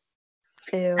wall.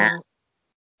 Ew.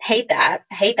 Hate that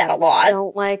a I lot.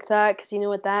 don't like that because you know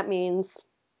what that means.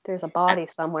 There's a body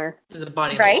somewhere. There's a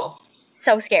body on Right? the wall.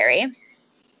 So scary.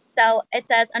 So it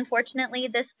says, unfortunately,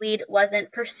 this lead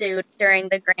wasn't pursued during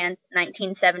the grand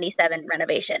 1977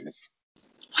 renovations.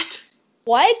 What?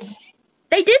 What?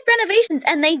 They did renovations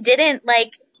and they didn't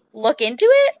like look into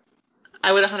it.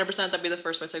 I would 100% that'd be the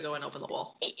first place I go and open the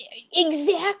wall.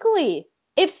 Exactly.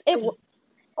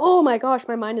 Oh my gosh,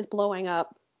 my mind is blowing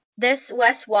up. This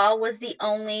west wall was the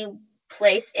only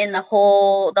place in the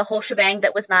whole shebang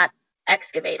that was not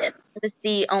excavated. It was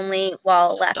the only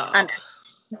wall left Stop. under.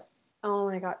 Oh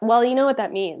my god. Well, you know what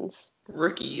that means.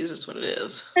 Rookies is what it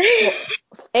is.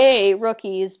 A,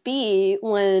 rookies. B,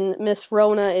 when Miss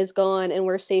Rona is gone and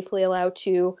we're safely allowed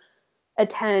to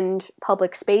attend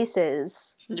public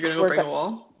spaces. You're gonna go We're bring go- a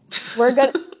wall? We're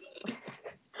gonna.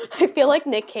 I feel like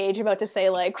Nick Cage about to say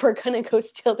like we're gonna go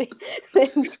steal the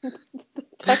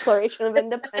Declaration of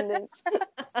Independence.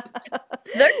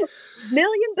 There's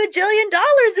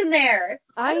 $1,000,000,000 in there.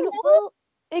 I know.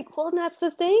 Well, and that's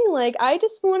the thing. Like, I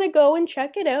just want to go and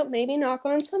check it out. Maybe knock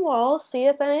on some walls, see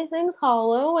if anything's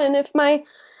hollow, and if my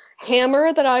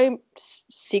hammer that I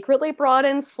secretly brought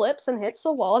in slips and hits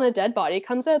the wall and a dead body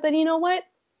comes out, then you know what?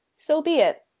 So be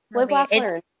it. Live, laugh,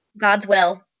 learn. God's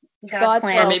will. God's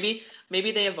plan. Or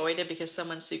maybe they avoid it because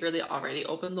someone secretly already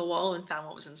opened the wall and found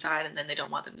what was inside, and then they don't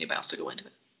want anybody else to go into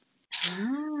it.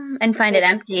 And find it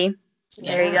empty.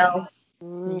 Yeah. There you go.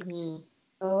 Mm-hmm.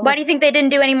 Oh. Why do you think they didn't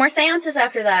do any more seances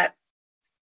after that?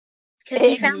 Because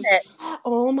he found it.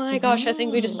 Oh my gosh, I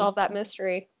think we just solved that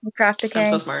mystery. Craft decay. I'm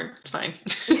so smart. It's fine.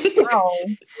 Wow.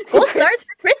 We'll start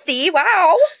with Christy.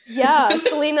 Wow. Yeah,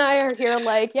 Selena and I are here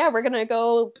like, yeah, we're going to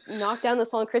go knock down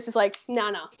this wall. And Christy's like,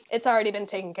 no, it's already been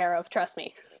taken care of. Trust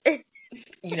me.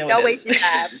 You know Go it waste your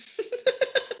time.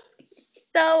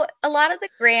 So a lot of the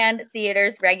Grand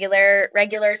Theater's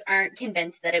regulars aren't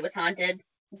convinced that it was haunted.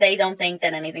 They don't think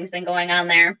that anything's been going on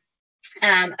there.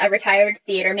 A retired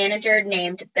theater manager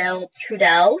named Bill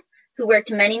Trudell, who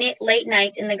worked many late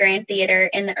nights in the Grand Theater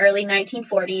in the early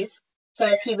 1940s,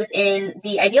 says he was in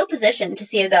the ideal position to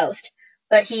see a ghost,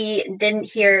 but he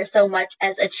didn't hear so much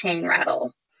as a chain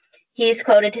rattle. He's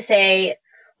quoted to say,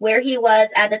 "Where he was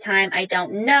at the time, I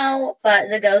don't know, but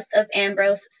the ghost of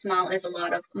Ambrose Small is a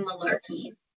lot of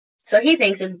malarkey." So he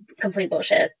thinks it's complete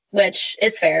bullshit, which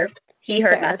is fair. He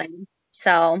heard nothing.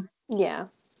 So yeah,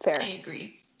 fair. I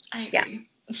agree. Yeah.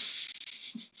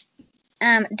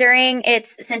 During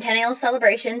its centennial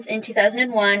celebrations in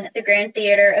 2001, the Grand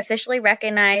Theater officially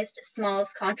recognized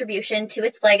Small's contribution to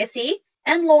its legacy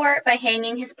and lore by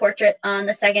hanging his portrait on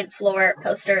the second floor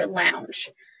poster lounge,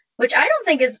 which I don't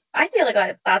think is, I feel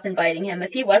like that's inviting him.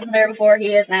 If he wasn't there before,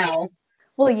 he is now.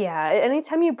 Well, yeah,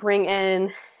 anytime you bring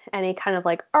in any kind of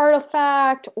like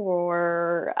artifact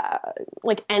or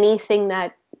like anything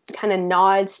that kind of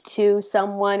nods to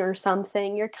someone or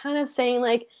something, you're kind of saying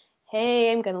like,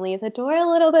 hey, I'm going to leave the door a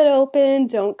little bit open.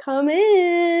 Don't come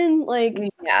in. Like,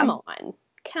 come on.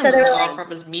 So there's an offer of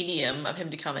his medium of him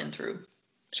to come in through.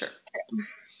 Sure.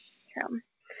 True.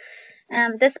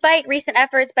 Despite recent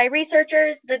efforts by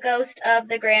researchers, the ghost of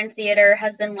the Grand Theater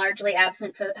has been largely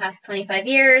absent for the past 25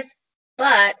 years,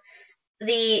 but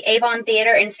the Avon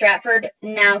Theater in Stratford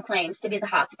now claims to be the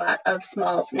hotspot of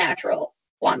Small's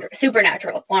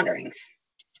supernatural wanderings.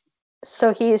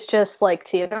 So he's just like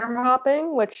theater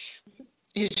hopping, which...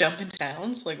 He's jumping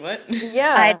towns? Like what?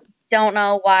 Yeah. I don't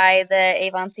know why the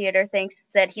Avon Theater thinks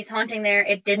that he's haunting there.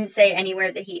 It didn't say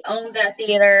anywhere that he owned that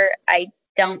theater. I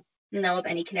don't know of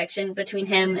any connection between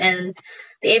him and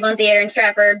the Avon Theater in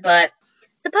Stratford, but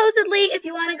supposedly if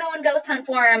you want to go and ghost hunt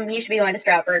for him, you should be going to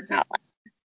Stratford, not London.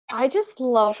 I just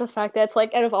love the fact that it's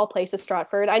like out of all places,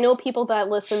 Stratford. I know people that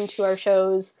listen to our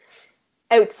shows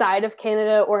outside of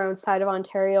Canada or outside of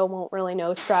Ontario won't really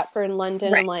know Stratford and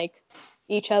London and like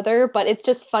each other, but it's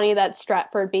just funny that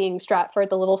Stratford being Stratford,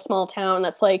 the little small town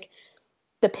that's like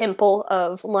the pimple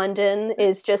of London,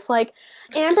 is just like,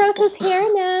 Ambrose is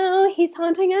here now, he's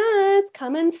haunting us,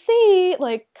 come and see.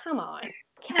 Like, come on.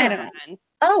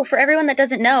 Oh, for everyone that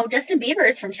doesn't know, Justin Bieber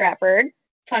is from Stratford.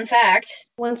 Fun fact.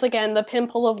 Once again, the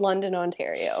pimple of London,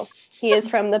 Ontario. He is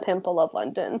from the pimple of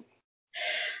London.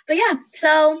 But yeah,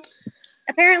 so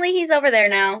apparently he's over there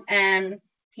now, and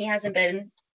he hasn't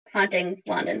been haunting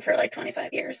London for like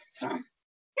 25 years. So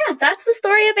yeah, that's the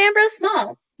story of Ambrose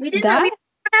Small. We didn't know what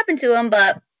happened to him,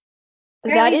 but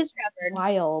that is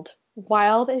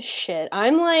wild as shit.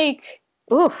 I'm like,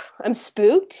 oof, I'm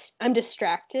spooked, I'm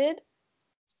distracted,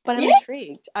 but I'm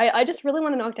intrigued. I just really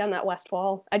want to knock down that west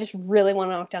wall. I just really want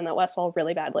to knock down that west wall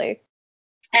really badly.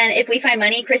 And if we find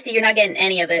money, Christy, you're not getting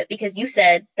any of it because you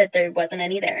said that there wasn't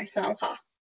any there. So,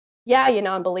 Yeah, you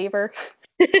non-believer.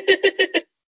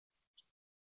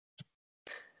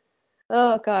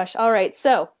 Oh gosh. All right.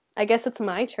 So I guess it's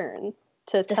my turn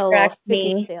to tell a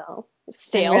spooky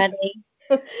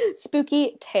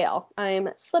spooky tale. I'm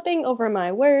slipping over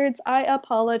my words. I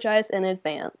apologize in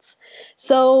advance.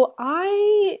 So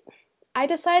I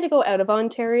decided to go out of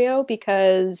Ontario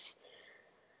because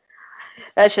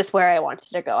that's just where I wanted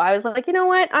to go. I was like, you know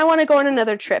what? I want to go on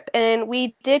another trip. And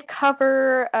we did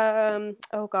cover,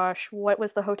 oh gosh, what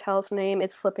was the hotel's name?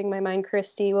 It's slipping my mind,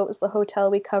 Christy. What was the hotel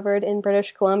we covered in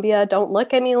British Columbia? Don't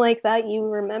look at me like that. You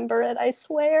remember it, I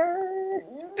swear.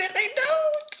 Then I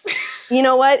don't. You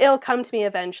know what? It'll come to me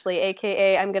eventually,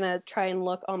 aka I'm going to try and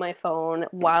look on my phone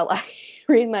while I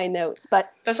read my notes.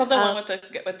 But that's not the one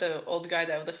with the old guy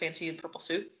with the fancy purple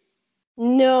suit?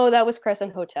 No, that was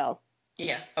Crescent Hotel.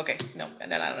 Yeah, okay. No,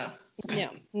 and then I don't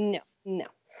know. No.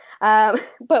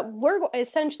 But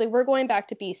we're going back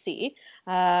to BC.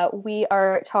 We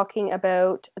are talking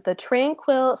about the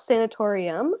Tranquil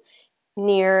Sanatorium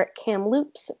near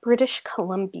Kamloops, British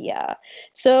Columbia.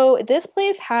 So this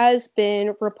place has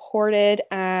been reported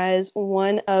as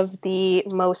one of the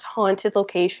most haunted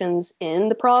locations in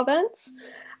the province.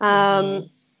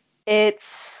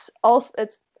 It's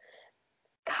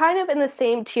kind of in the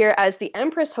same tier as the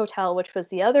Empress Hotel, which was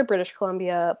the other British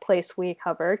Columbia place we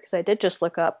covered, because I did just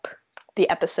look up the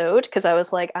episode because I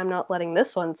was like, I'm not letting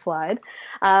this one slide.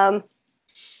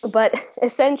 But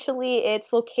essentially,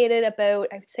 it's located about,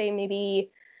 I would say,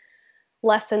 maybe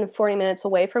less than 40 minutes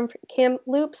away from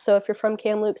Kamloops. So if you're from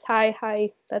Kamloops,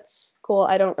 hi, that's cool.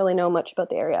 I don't really know much about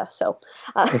the area. So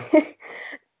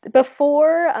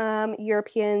before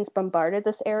Europeans bombarded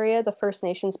this area, the First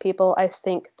Nations people, I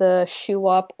think the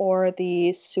Shuswap or the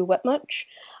Secwepemc,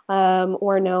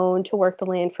 were known to work the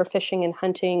land for fishing and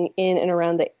hunting in and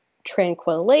around the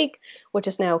Tranquil Lake, which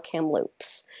is now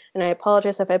Kamloops. And I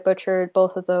apologize if I butchered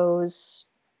both of those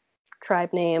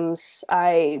tribe names.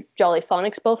 I jolly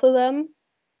phonics both of them,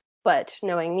 but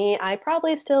knowing me, I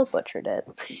probably still butchered it.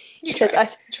 You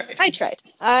tried. I tried.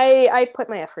 I put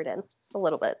my effort in a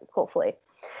little bit, hopefully.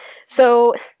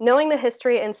 So, knowing the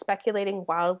history and speculating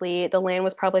wildly, the land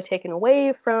was probably taken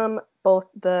away from both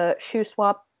the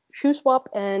Shuswap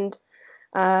and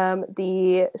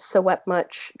the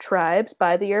Secwepemc tribes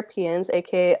by the Europeans,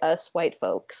 aka us white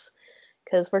folks,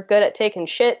 because we're good at taking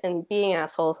shit and being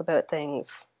assholes about things.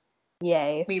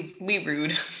 Yay. We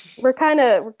rude. We're kind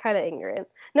of ignorant.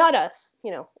 Not us,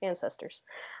 ancestors.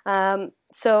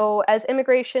 So as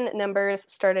immigration numbers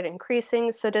started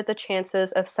increasing, so did the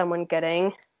chances of someone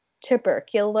getting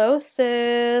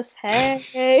tuberculosis.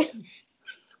 Hey.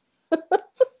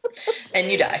 And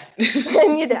you die.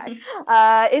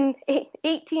 In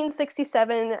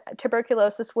 1867,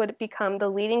 tuberculosis would become the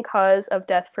leading cause of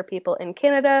death for people in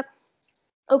Canada,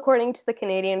 according to the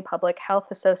Canadian Public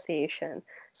Health Association.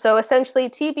 So essentially,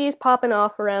 TB is popping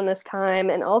off around this time,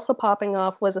 and also popping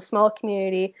off was a small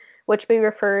community which we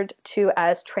referred to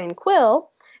as Tranquil,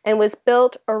 and was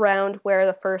built around where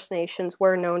the First Nations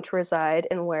were known to reside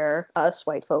and where us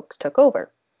white folks took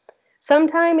over.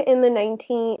 Sometime in the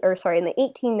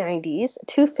 1890s,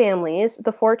 two families,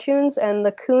 the Fortunes and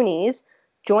the Coonies,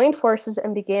 joined forces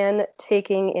and began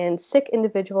taking in sick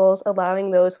individuals,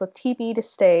 allowing those with TB to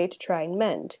stay to try and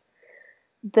mend.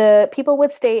 The people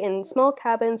would stay in small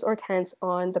cabins or tents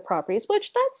on the properties,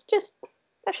 which that's just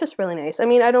really nice. I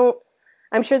mean,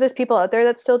 I'm sure there's people out there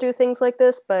that still do things like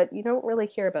this, but you don't really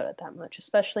hear about it that much,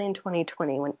 especially in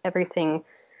 2020 when everything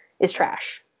is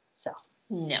trash. So.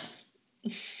 No.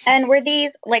 And were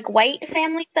these like white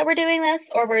families that were doing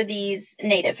this, or were these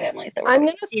native families that were I'm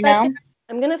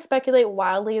going to speculate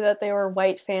wildly that they were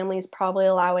white families probably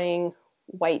allowing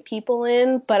white people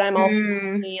in, but I'm also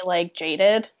really like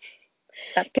jaded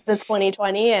because it's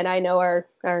 2020 and I know our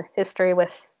history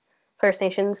with First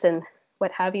Nations and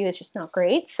what have you is just not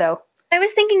great. So I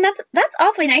was thinking that's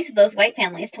awfully nice of those white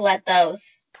families to let those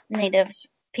native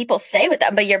people stay with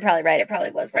them, but you're probably right. It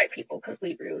probably was white people because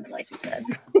we rude, like you said.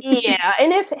 Yeah,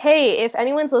 and if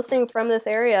anyone's listening from this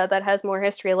area that has more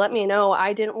history, let me know.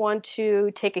 I didn't want to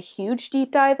take a huge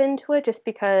deep dive into it just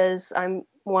because I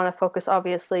want to focus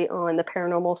obviously on the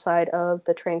paranormal side of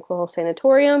the Tranquil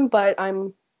Sanatorium, but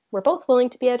we're both willing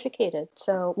to be educated.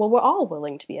 So, well, we're all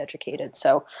willing to be educated.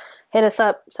 So, hit us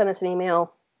up, send us an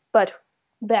email. But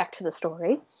back to the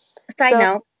story. Side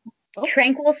note. Oh.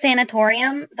 Tranquil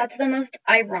Sanatorium, that's the most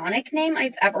ironic name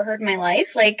I've ever heard in my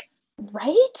life. Like,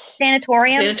 right?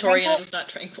 Sanatorium. Sanatorium's not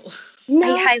tranquil.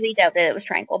 No. I highly doubt that it was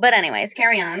tranquil. But anyways,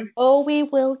 carry on. Oh, we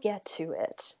will get to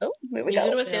it. Oh, you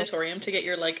go to a sanatorium to get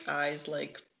your eyes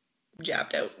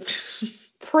jabbed out.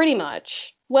 Pretty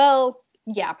much. Well,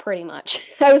 yeah, pretty much.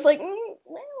 I was like,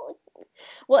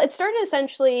 well, it started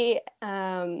essentially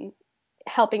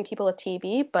helping people with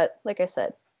TB, but like I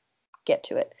said, get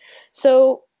to it.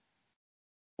 So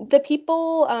the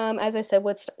people, as I said,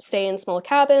 would stay in small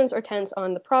cabins or tents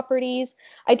on the properties.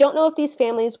 I don't know if these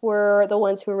families were the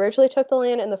ones who originally took the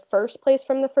land in the first place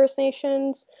from the First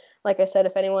Nations. Like I said,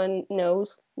 if anyone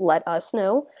knows, let us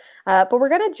know. But we're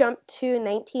going to jump to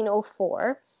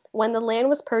 1904 when the land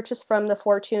was purchased from the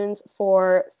Fortunes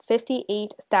for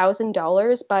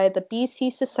 $58,000 by the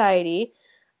BC Society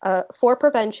for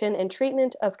prevention and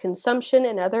treatment of consumption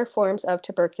and other forms of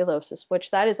tuberculosis,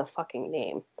 which that is a fucking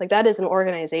name. Like, that is an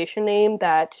organization name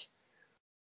that,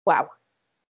 wow,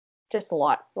 just a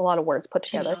lot of words put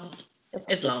together.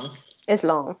 It's long. It's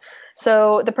long.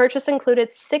 So the purchase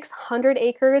included 600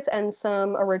 acres and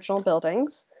some original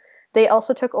buildings. They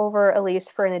also took over a lease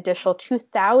for an additional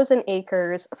 2,000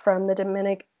 acres from the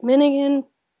Dominion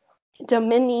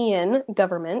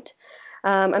government.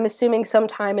 I'm assuming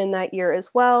sometime in that year as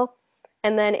well.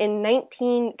 And then in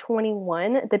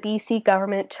 1921, the BC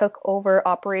government took over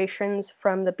operations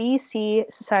from the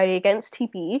BC Society Against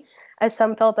TB, as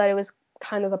some felt that it was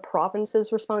kind of the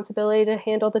province's responsibility to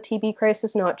handle the TB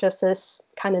crisis, not just this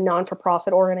kind of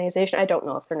non-for-profit organization. I don't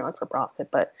know if they're non-for-profit,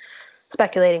 but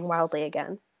speculating wildly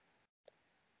again.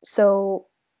 So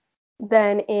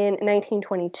then in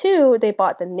 1922, they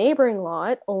bought the neighboring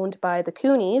lot owned by the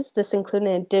Coonies. This included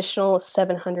an additional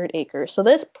 700 acres. So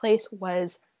this place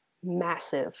was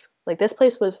massive. Like, this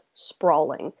place was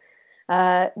sprawling.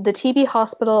 The TB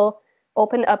hospital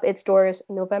opened up its doors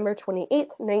November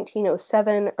 28th,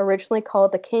 1907, originally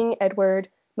called the King Edward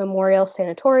Memorial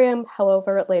Sanatorium.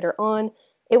 However, later on,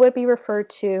 it would be referred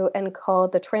to and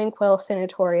called the Tranquil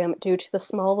Sanatorium due to the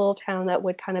small little town that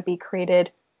would kind of be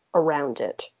created around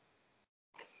it.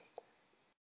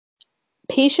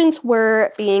 Patients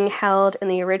were being held in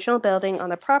the original building on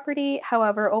the property.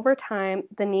 However, over time,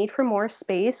 the need for more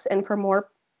space for more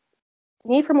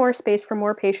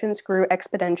patients grew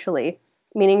exponentially,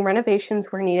 meaning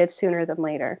renovations were needed sooner than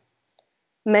later.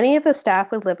 Many of the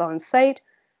staff would live on site,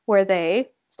 where they,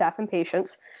 staff and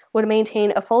patients, would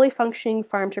maintain a fully functioning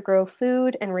farm to grow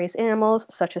food and raise animals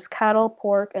such as cattle,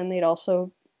 pork, and they'd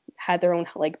also had their own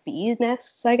like bee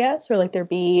nests, I guess, or like their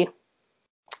bee,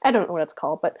 I don't know what it's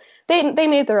called, but they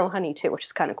made their own honey too, which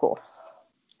is kind of cool.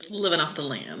 Living off the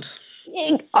land.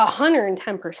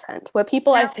 110%. What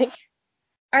people, I think.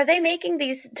 Are they making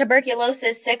these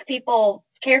tuberculosis sick people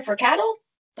care for cattle?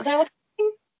 Is that what's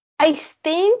happening? I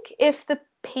think if the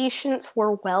patients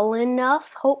were well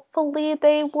enough, hopefully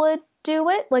they would do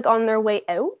it, like on their way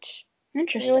out.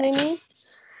 Interesting. You know what I mean?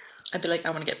 I'd be like, I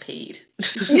want to get paid.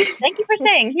 Thank you for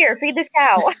staying here. Feed this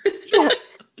cow. Yeah.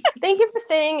 Thank you for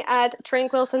staying at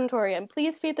Tranquil Sanatorium.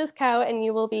 Please feed this cow, and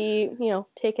you will be,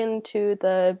 taken to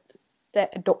the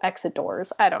exit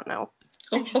doors. I don't know.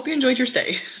 Hope you enjoyed your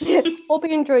stay. Hope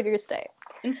you enjoyed your stay.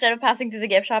 Instead of passing through the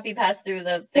gift shop, you pass through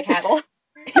the cattle.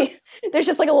 There's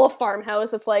just like a little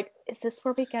farmhouse. It's like, is this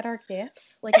where we get our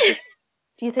gifts? Like,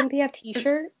 do you think they have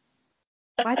t-shirts?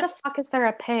 Why the fuck is there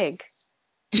a pig?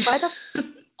 Why the?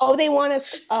 Oh, they want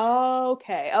us. Oh,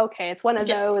 okay. It's one of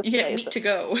those. You get places. meat to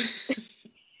go.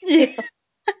 Yeah.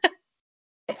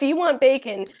 If you want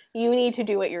bacon, you need to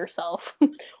do it yourself.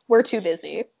 We're too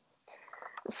busy.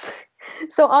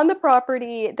 So on the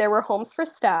property, there were homes for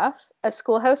staff, a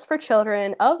schoolhouse for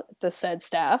children of the said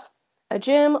staff, a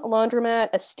gym, laundromat,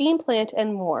 a steam plant,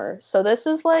 and more. So this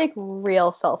is like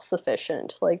real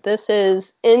self-sufficient. Like, this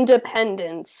is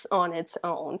independence on its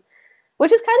own,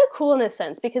 which is kind of cool in a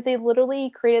sense because they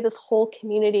literally created this whole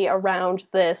community around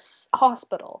this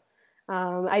hospital.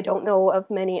 I don't know of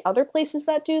many other places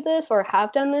that do this or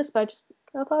have done this, but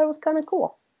I thought it was kind of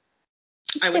cool.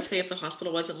 I would say if the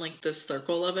hospital wasn't like the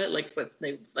circle of it, like what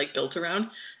they like built around,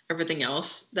 everything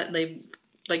else that they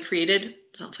like created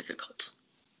sounds like a cult.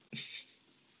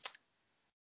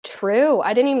 True.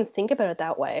 I didn't even think about it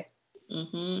that way.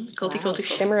 Mm-hmm. Culty.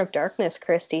 Shimmer of darkness,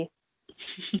 Christy.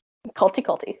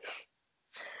 Culty.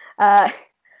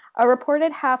 A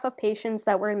reported half of patients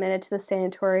that were admitted to the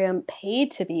sanatorium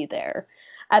paid to be there.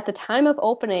 At the time of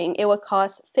opening, it would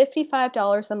cost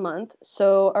 $55 a month,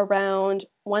 so around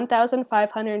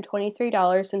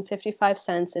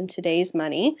 $1,523.55 in today's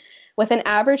money, with an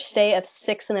average stay of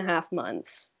 6.5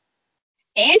 months.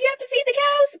 And you have to feed the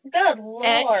cows? Good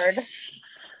Lord.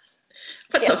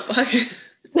 What the fuck?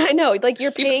 I know, like,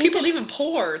 you're paying... People even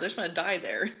poor, they're just going to die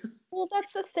there. Well,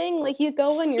 that's the thing. Like, you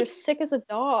go and you're sick as a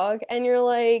dog, and you're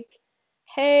like,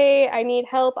 hey, I need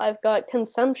help. I've got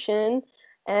consumption.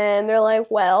 And they're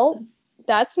like, well,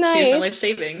 that's nice. Here's my life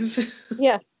savings.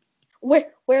 Yeah.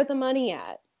 Where the money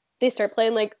at? They start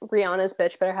playing, like, Rihanna's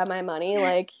Bitch Better Have My Money.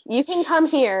 Like, you can come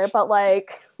here, but,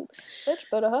 like, bitch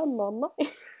better have my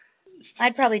money.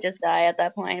 I'd probably just die at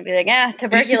that point and be like,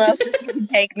 tuberculosis can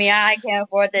take me. I can't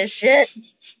afford this shit.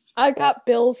 I got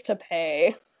bills to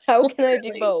pay. How can I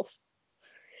do both?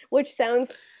 Which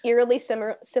sounds eerily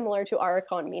similar to our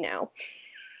economy now.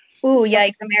 Ooh,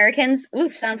 yikes, Americans.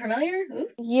 Ooh, sound familiar? Ooh.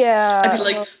 Yeah. I'd be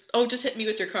like, just hit me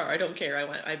with your car. I don't care.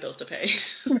 I have bills to pay.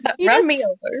 Run me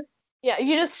over. Yeah,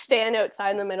 you just stand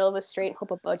outside in the middle of the street and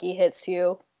hope a buggy hits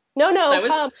you. No,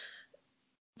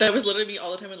 That was literally me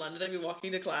all the time in London. I'd be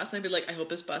walking to class and I'd be like, I hope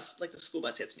this bus, like the school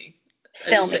bus, hits me.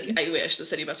 I wish the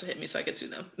city bus would hit me so I could sue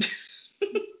them.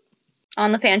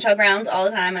 On the fan show grounds all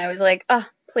the time, I was like, oh,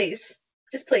 please.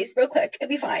 Just please, real quick. It'll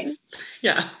be fine.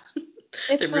 Yeah.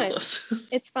 It's They're fine. ruthless.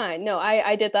 It's fine. No,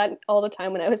 I did that all the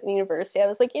time when I was in university. I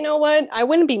was like, you know what? I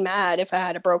wouldn't be mad if I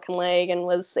had a broken leg and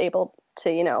was able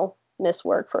to, miss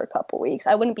work for a couple weeks.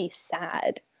 I wouldn't be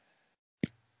sad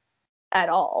at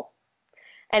all.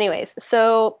 Anyways,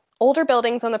 so older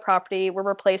buildings on the property were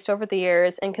replaced over the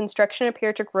years, and construction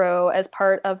appeared to grow as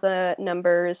part of the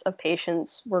numbers of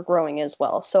patients were growing as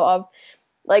well. So,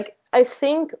 I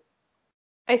think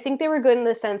they were good in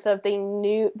the sense of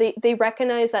they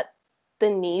recognized that the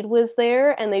need was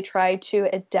there and they tried to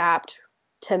adapt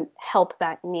to help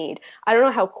that need. I don't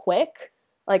know how quick,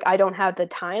 like I don't have the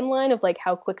timeline of like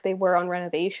how quick they were on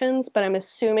renovations, but I'm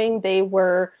assuming they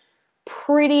were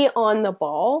pretty on the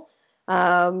ball,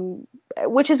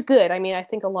 which is good. I mean, I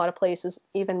think a lot of places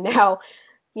even now,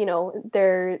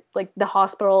 they're like the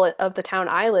hospital of the town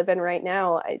I live in right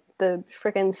now, the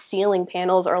freaking ceiling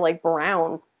panels are like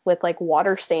brown with like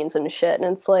water stains and shit,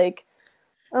 and it's like,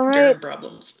 all right, Durham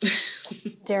problems.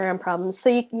 Durham problems. So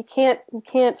you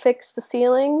can't fix the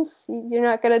ceilings. You're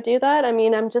not gonna do that. I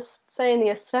mean, I'm just saying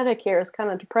the aesthetic here is kind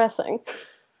of depressing.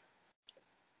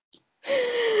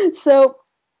 So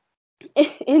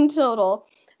in total,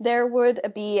 there would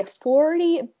be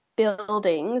 40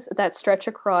 buildings that stretch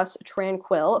across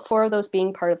Tranquil, 4 of those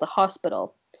being part of the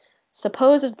hospital.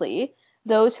 Supposedly,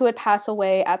 those who would pass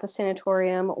away at the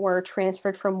sanatorium were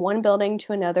transferred from one building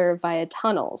to another via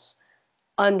tunnels,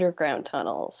 underground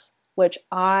tunnels, which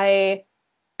I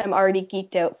am already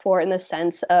geeked out for in the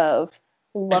sense of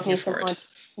love me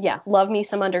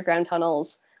some underground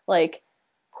tunnels, like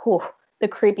whew, the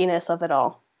creepiness of it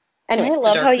all. Anyways, I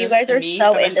love how you guys are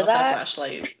so into that.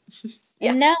 Flashlight.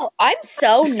 Yeah. No, I'm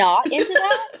so not into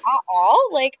that at all.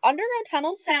 Like, underground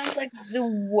tunnels sounds like the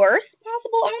worst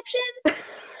possible option.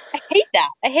 I hate that.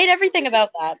 I hate everything about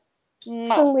that.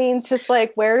 No. Celine's just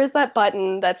like, where is that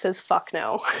button that says fuck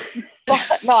no?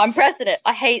 No, I'm pressing it.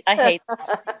 I hate that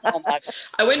so much.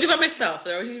 I wouldn't do it myself.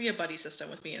 There always needs to be a buddy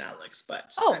system with me and Alex,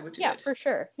 but I would do it. For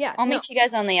sure. Yeah. I'll meet you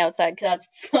guys on the outside because that's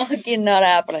fucking not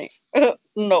happening.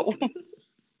 No.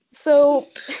 So,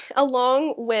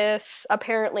 along with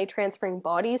apparently transferring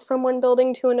bodies from one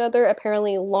building to another,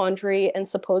 apparently laundry and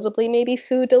supposedly maybe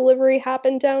food delivery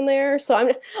happened down there. So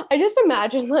I just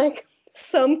imagine like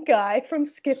some guy from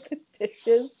Skip the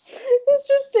Dishes is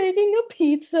just taking a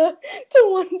pizza to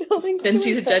one building. Then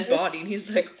sees a dead body and he's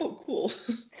like, oh, cool.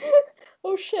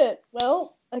 Oh shit.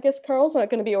 Well, I guess Carl's not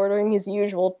going to be ordering his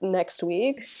usual next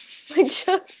week.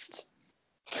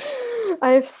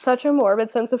 I have such a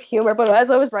morbid sense of humor, but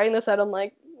as I was writing this out, I'm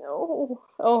like,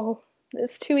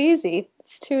 it's too easy.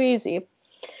 It's too easy.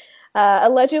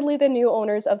 Allegedly, the new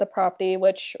owners of the property,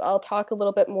 which I'll talk a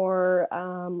little bit more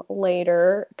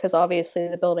later, because obviously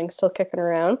the building's still kicking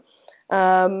around,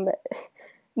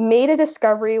 made a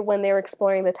discovery when they were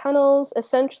exploring the tunnels.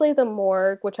 Essentially, the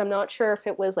morgue, which I'm not sure if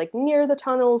it was like near the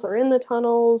tunnels or in the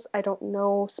tunnels, I don't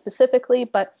know specifically,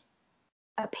 but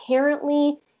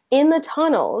apparently in the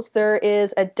tunnels, there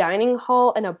is a dining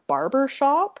hall and a barber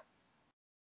shop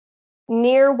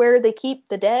near where they keep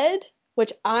the dead,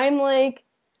 which I'm like,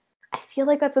 I feel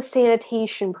like that's a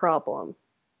sanitation problem.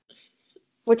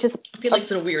 Which is... I feel like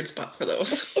it's a weird spot for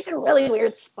those. It's a really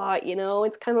weird spot,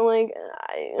 It's kind of like,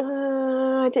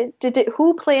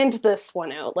 who planned this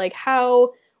one out? Like,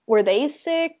 how... Were they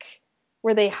sick?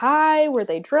 Were they high? Were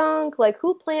they drunk? Like,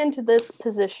 who planned this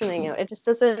positioning out? It just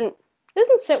doesn't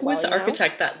sit well. Who's the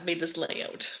architect that made this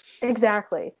layout?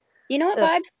 Exactly. You know what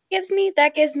vibes gives me?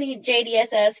 That gives me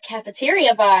JDSS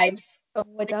cafeteria vibes. Oh,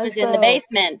 it does. Was in the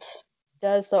basement. It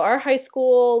does though. Our high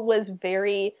school was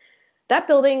that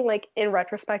building, like in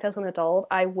retrospect as an adult,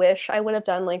 I wish I would have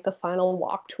done like the final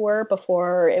walk tour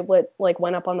before it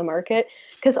went up on the market.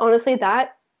 Because honestly,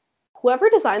 whoever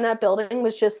designed that building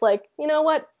was just like, you know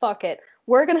what? Fuck it.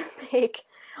 We're gonna make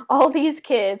all these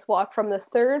kids walk from the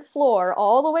 3rd floor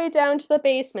all the way down to the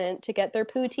basement to get their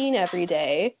poutine every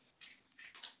day.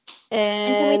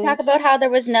 And can we talk about how there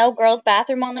was no girls'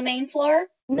 bathroom on the main floor?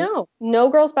 No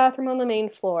girls' bathroom on the main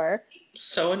floor.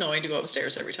 So annoying to go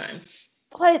upstairs every time.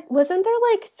 But wasn't there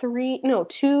like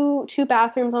two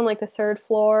bathrooms on like the 3rd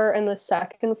floor and the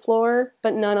 2nd floor,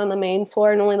 but none on the main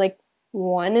floor, and only like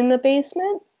one in the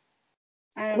basement?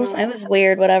 I don't know. It was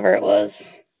weird, whatever it was.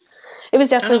 It was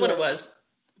definitely I don't know what it was,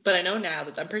 but I know now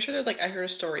that I'm pretty sure I heard a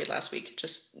story last week,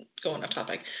 just going off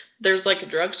topic. There's like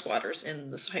drug squatters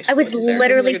in this high school. I was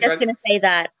literally just going to say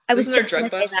that. Isn't there a drug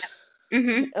bust?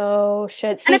 Mm-hmm. Oh,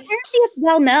 shit. And apparently it's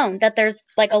well known that there's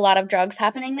like a lot of drugs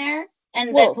happening there,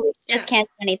 and that police just can't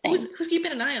do anything. Who's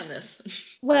keeping an eye on this?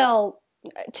 Well,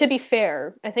 to be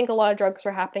fair, I think a lot of drugs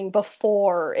were happening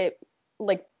before it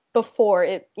went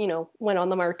on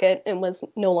the market and was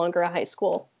no longer a high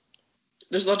school.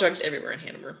 There's a lot of drugs everywhere in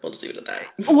Hanover. We'll just leave it at that.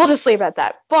 We'll just leave it at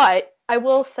that. But I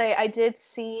will say I did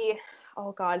see,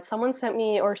 oh God, someone told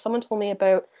me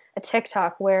about a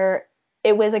TikTok where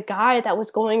it was a guy that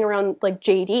was going around like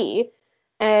JD,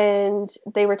 and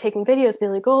they were taking videos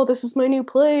being like, oh, this is my new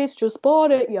place, just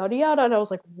bought it, yada yada. And I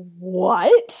was like,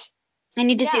 what? I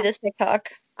need to see this TikTok.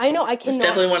 I know, I cannot. It's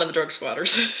definitely one of the drug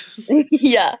squatters.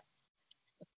 Yeah.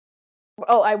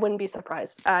 Oh, I wouldn't be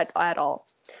surprised at all.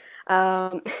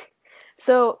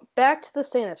 So back to the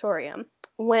sanatorium.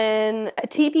 When a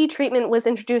TB treatment was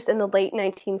introduced in the late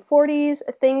 1940s,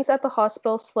 things at the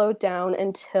hospital slowed down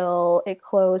until it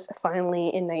closed finally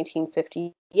in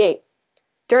 1958.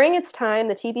 During its time,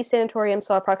 the TB sanatorium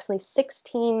saw approximately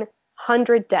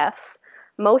 1,600 deaths.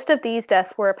 Most of these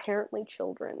deaths were apparently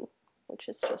children, which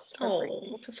is just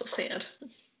heartbreaking. Oh, that's so sad.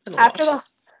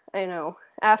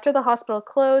 After the hospital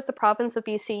closed, the province of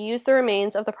BC used the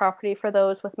remains of the property for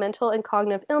those with mental and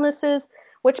cognitive illnesses,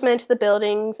 which meant the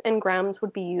buildings and grounds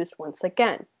would be used once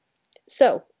again.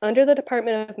 So, under the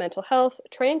Department of Mental Health,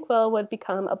 Tranquil would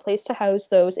become a place to house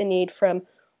those in need from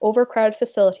overcrowded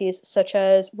facilities such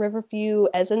as Riverview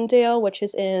Esendale, which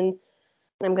is in,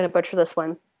 I'm going to butcher this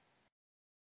one,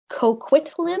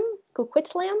 Coquitlam?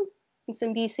 It's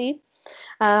in BC.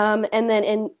 And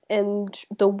then in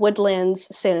the Woodlands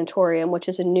Sanatorium, which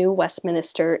is in New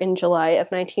Westminster in July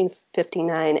of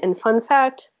 1959. And fun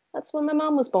fact, that's when my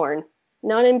mom was born,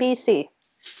 not in BC.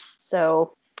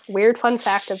 So, weird fun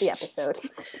fact of the episode.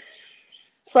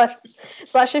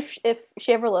 slash if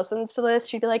she ever listens to this,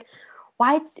 she'd be like,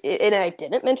 why, and I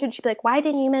didn't mention, she'd be like, why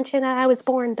didn't you mention that I was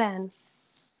born then?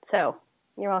 So,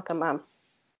 you're welcome, Mom.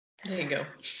 There you go.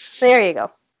 There you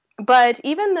go. But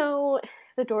even though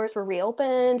the doors were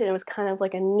reopened and it was kind of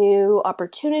like a new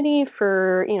opportunity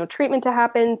for, treatment to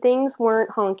happen, things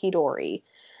weren't honky-dory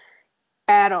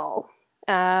at all.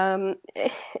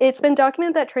 It's been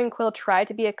documented that Tranquil tried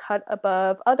to be a cut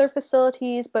above other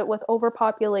facilities, but with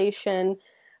overpopulation,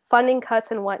 funding cuts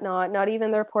and whatnot, not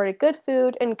even the reported good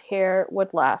food and care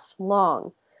would last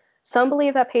long. Some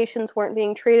believe that patients weren't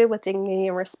being treated with dignity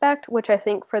and respect, which I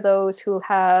think for those who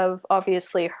have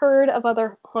obviously heard of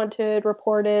other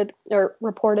reported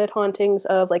hauntings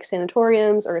of like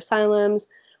sanatoriums or asylums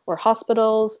or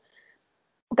hospitals,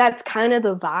 that's kind of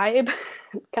the vibe.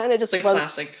 Kind of just like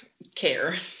classic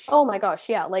care. Oh my gosh,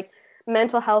 yeah, like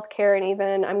mental health care, and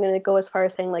even I'm going to go as far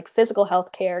as saying like physical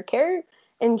health care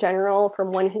in general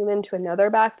from one human to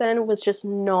another back then was just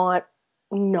not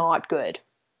good.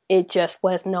 It just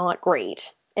was not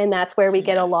great. And that's where we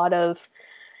get a lot of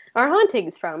our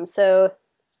hauntings from. So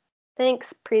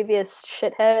thanks, previous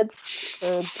shitheads,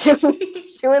 for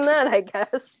doing that, I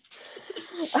guess.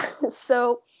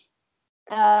 So,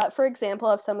 for example,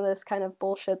 of some of this kind of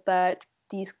bullshit that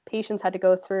these patients had to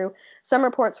go through, some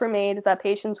reports were made that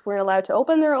patients weren't allowed to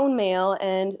open their own mail,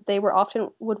 and they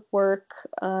would work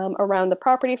around the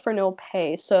property for no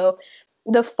pay. So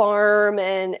the farm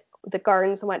and the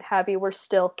gardens and what have you were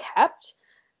still kept,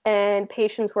 and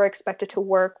patients were expected to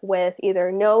work with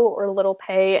either no or little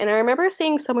pay. And I remember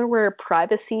seeing somewhere where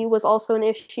privacy was also an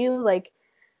issue. Like,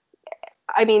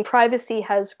 I mean, privacy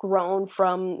has grown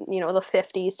from, the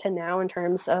 50s to now in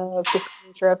terms of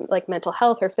disclosure of like mental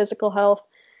health or physical health.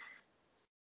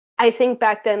 I think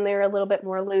back then they were a little bit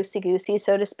more loosey-goosey,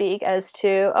 so to speak, as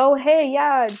to, oh, hey,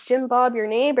 yeah, Jim Bob, your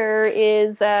neighbor,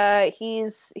 is,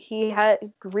 he had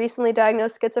recently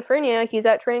diagnosed schizophrenia. He's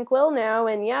at Tranquil now,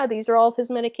 and yeah, these are all of his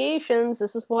medications.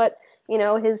 This is what,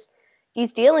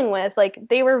 he's dealing with. Like,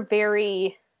 they were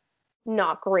very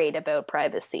not great about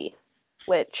privacy,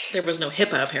 which... There was no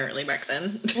HIPAA, apparently, back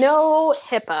then. No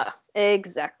HIPAA,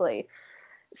 exactly.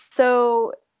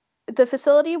 So... the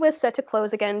facility was set to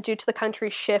close again due to the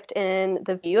country's shift in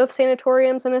the view of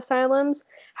sanatoriums and asylums.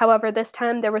 However, this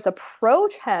time there was a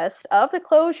protest of the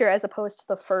closure as opposed to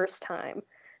the first time.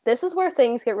 This is where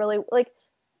things get really,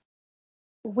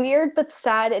 weird but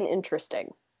sad and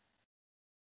interesting.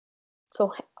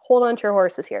 So hold on to your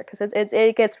horses here, because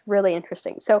it gets really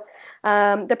interesting. So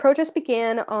the protest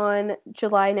began on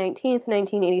July 19th,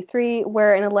 1983,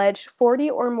 where an alleged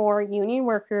 40 or more union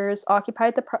workers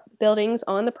occupied the buildings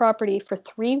on the property for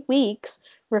 3 weeks,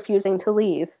 refusing to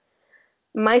leave.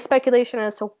 My speculation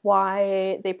as to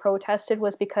why they protested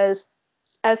was because,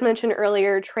 as mentioned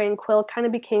earlier, Tranquil kind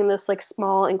of became this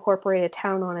small incorporated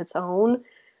town on its own,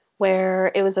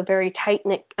 where it was a very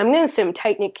tight-knit, I'm going to assume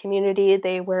tight-knit community.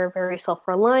 They were very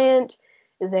self-reliant.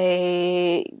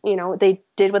 They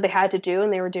did what they had to do,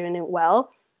 and they were doing it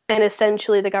well. And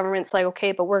essentially the government's like,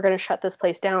 okay, but we're going to shut this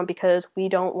place down because we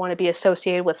don't want to be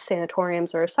associated with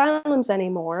sanatoriums or asylums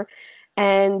anymore.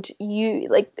 And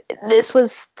this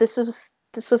was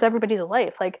everybody's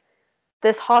life.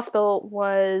 this hospital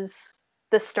was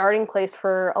the starting place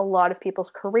for a lot of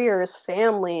people's careers,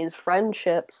 families,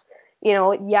 friendships. You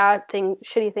know, yeah,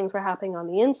 shitty things were happening on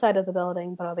the inside of the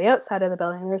building, but on the outside of the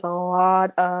building, there's a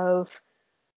lot of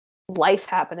life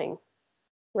happening,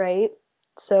 right?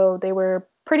 So they were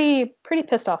pretty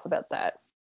pissed off about that.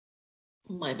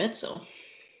 I bet so.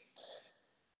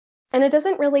 And it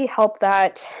doesn't really help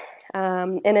that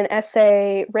in an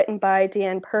essay written by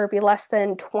Deanne Purvey, less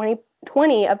than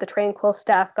 20 of the Tranquil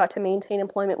staff got to maintain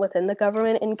employment within the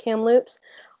government in Kamloops,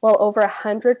 while over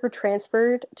 100 were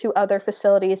transferred to other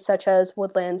facilities such as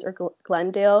Woodlands or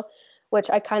Glendale, which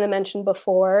I kind of mentioned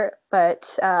before,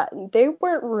 but they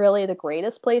weren't really the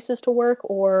greatest places to work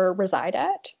or reside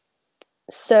at.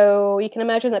 So you can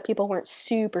imagine that people weren't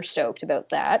super stoked about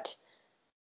that.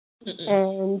 Mm-mm.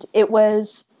 And it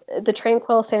was the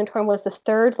Tranquil Santorum was the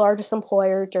third largest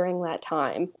employer during that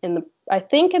time I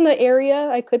think in the area.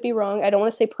 I could be wrong. I don't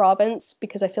want to say province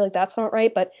because I feel like that's not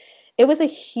right, but it was a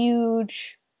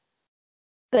huge,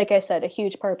 like I said, a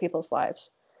huge part of people's lives.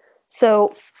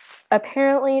 So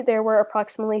apparently there were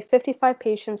approximately 55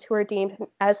 patients who were deemed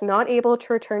as not able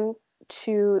to return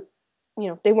to,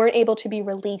 they weren't able to be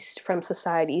released from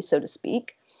society, so to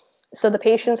speak. So the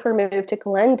patients were moved to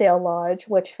Glendale Lodge,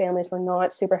 which families were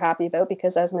not super happy about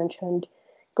because, as mentioned,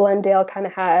 Glendale kind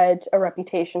of had a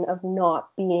reputation of not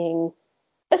being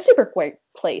a super great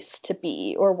place to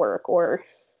be or work or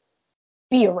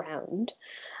be around.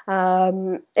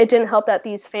 It didn't help that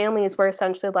these families were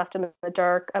essentially left in the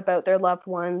dark about their loved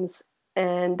ones,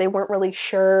 and they weren't really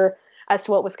sure as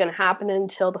to what was going to happen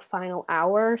until the final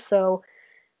hour. So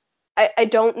I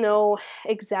don't know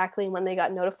exactly when they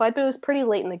got notified, but it was pretty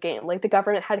late in the game. Like, the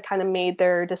government had kind of made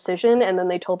their decision, and then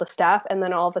they told the staff, and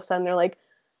then all of a sudden they're like,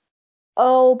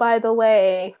 oh, by the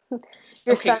way,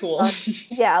 your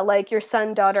your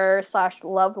son, daughter /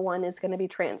 loved one is going to be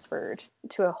transferred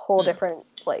to a whole different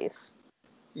place.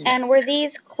 And were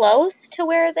these close to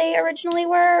where they originally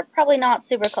were? Probably not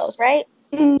super close, right?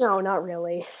 No, not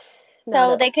really.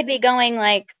 So they could be going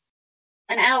like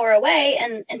an hour away,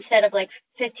 and instead of like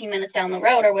 15 minutes down the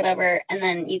road or whatever, and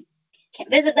then you can't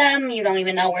visit them, you don't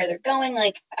even know where they're going.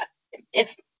 Like,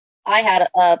 if I had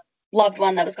a loved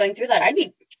one that was going through that,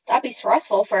 that'd be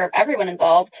stressful for everyone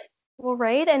involved. Well,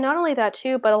 right, and not only that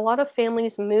too, but a lot of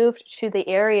families moved to the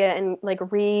area and like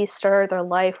restarted their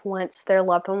life once their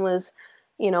loved one was,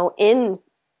 in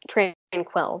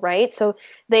Tranquil, right? So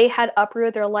they had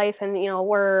uprooted their life, and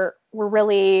were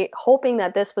really hoping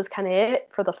that this was kind of it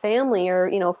for the family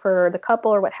or for the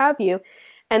couple or what have you,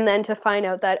 and then to find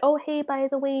out that, oh, hey, by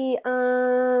the way,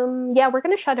 we're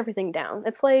gonna shut everything down.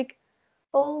 It's like,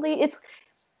 holy, it's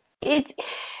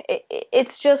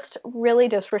just really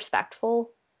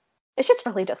disrespectful. It's just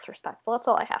really disrespectful. That's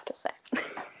all I have to say.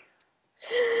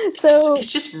 So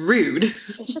it's just rude.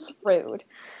 It's just rude.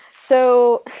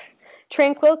 So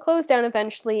Tranquil closed down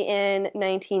eventually in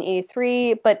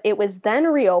 1983, but it was then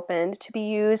reopened to be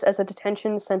used as a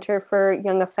detention center for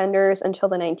young offenders until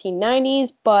the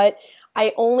 1990s. But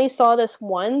I only saw this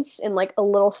once in like a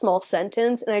little small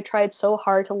sentence, and I tried so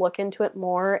hard to look into it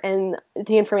more, and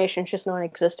the information is just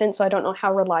non-existent. So I don't know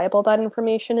how reliable that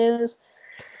information is.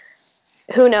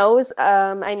 Who knows?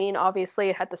 I mean, obviously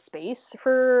it had the space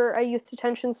for a youth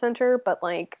detention center, but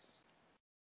like,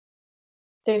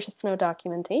 there's just no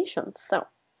documentation. So,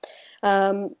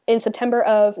 in September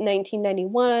of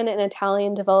 1991, an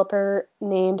Italian developer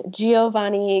named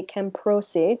Giovanni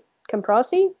Camprosi, I'm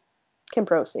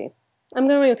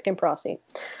going with Camprosi,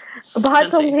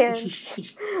 bought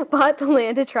the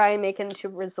land to try and make it into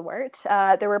a resort.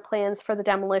 There were plans for the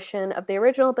demolition of the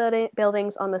original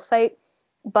buildings on the site,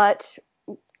 but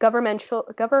governmental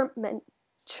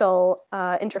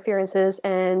interferences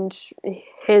and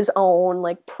his own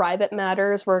like private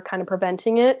matters were kind of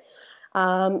preventing it.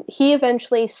 He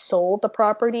eventually sold the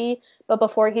property, but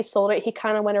before he sold it, he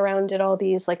kind of went around and did all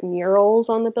these like murals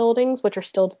on the buildings, which are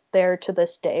still there to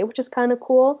this day, which is kind of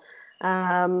cool.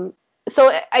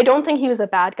 So I don't think he was a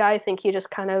bad guy. I think he just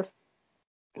kind of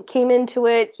came into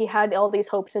it. He had all these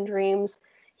hopes and dreams.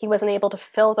 He wasn't able to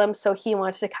fulfill them, so he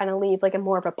wanted to kind of leave like a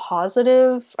more of a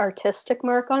positive artistic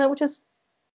mark on it, which is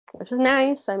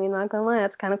nice. I mean, not gonna lie,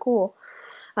 that's kind of cool.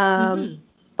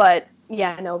 But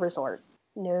yeah, no resort.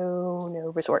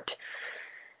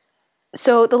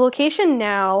 So the location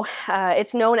now,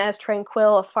 it's known as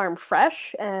Tranquil Farm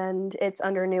Fresh, and it's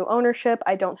under new ownership.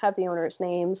 I don't have the owners'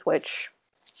 names, which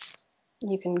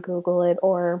you can Google it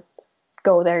or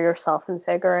go there yourself and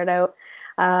figure it out.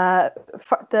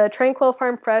 The Tranquil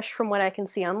Farm Fresh, from what I can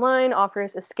see online,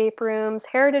 offers escape rooms,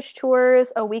 heritage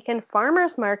tours, a weekend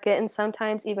farmers market, and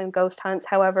sometimes even ghost hunts.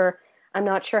 However, I'm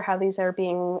not sure how these are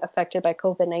being affected by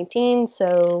COVID-19,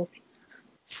 so,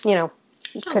 you know,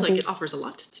 It sounds like it offers a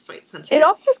lot to fight. It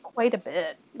offers quite a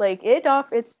bit. Like,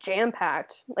 it's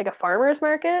jam-packed. Like, a farmer's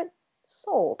market,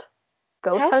 sold.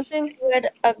 Ghost hunting, would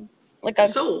a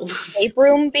sold. escape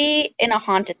room be in a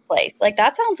haunted place? Like,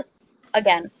 that sounds,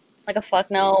 again, like a fuck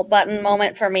no button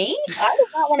moment for me. I do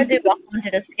not want to do a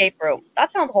haunted escape room.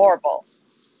 That sounds horrible.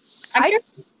 I'm sure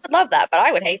I would love that, but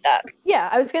I would hate that. Yeah,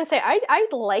 I was gonna say I'd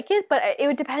like it, but it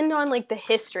would depend on like the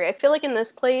history. I feel like in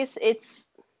this place it's,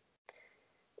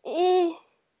 you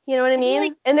know what I mean?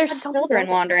 Like, and there's so children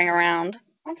wandering around.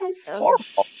 That sounds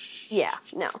horrible. Yeah,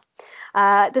 no.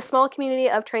 The small community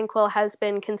of Tranquil has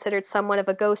been considered somewhat of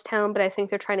a ghost town, but I think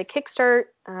they're trying to kickstart,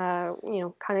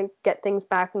 kind of get things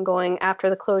back and going after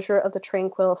the closure of the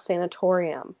Tranquil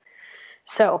Sanatorium.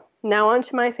 So now on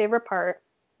to my favorite part,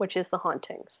 which is the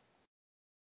hauntings.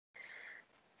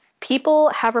 People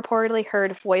have reportedly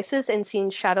heard voices and seen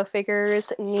shadow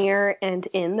figures near and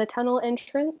in the tunnel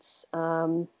entrance.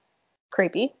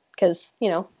 Creepy, because,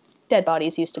 dead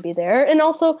bodies used to be there. And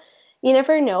also, you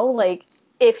never know, like,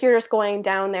 if you're just going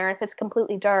down there, if it's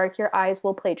completely dark, your eyes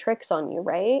will play tricks on you,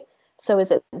 right? So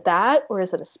is it that, or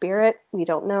is it a spirit? We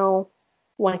don't know.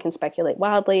 One can speculate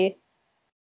wildly.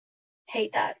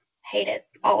 Hate that. Hate it.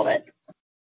 All of it.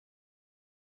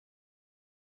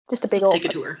 Just a big old... Take a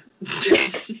tour.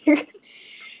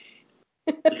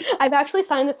 I've actually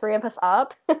signed the 3 of us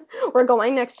up. We're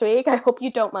going next week. I hope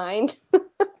you don't mind.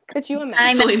 Could you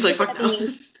imagine? Celine's like, fuck no.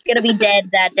 Gonna be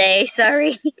dead that day.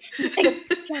 Sorry. I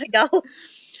gotta go.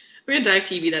 We're gonna die of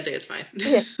TV that day. It's fine.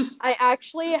 Yeah. I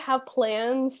actually have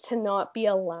plans to not be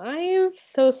alive.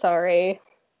 So sorry.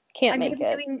 Can't make it.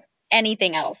 I'm doing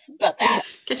anything else but that.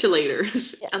 Catch you later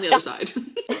on the other side.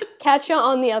 Catch you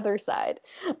on the other side.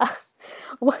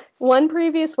 One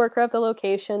previous worker of the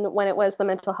location, when it was the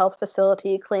mental health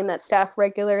facility, claimed that staff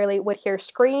regularly would hear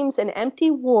screams in empty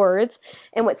wards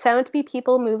and what sounded to be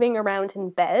people moving around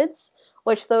in beds,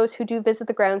 which those who do visit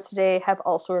the grounds today have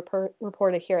also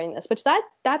reported hearing this, which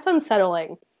that's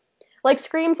unsettling. Like,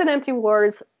 screams in empty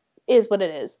wards is what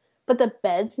it is, but the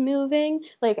beds moving,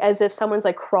 like as if someone's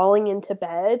like crawling into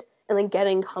bed and like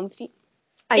getting comfy.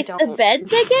 It's the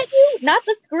beds that get you, not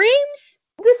the screams?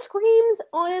 The screams,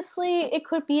 honestly, it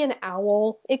could be an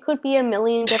owl. It could be a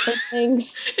million different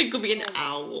things. It could be an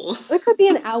owl. It could be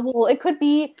an owl. It could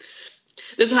be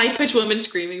this high-pitched woman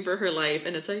screaming for her life,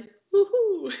 and it's like,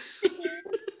 woohoo.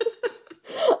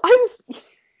 I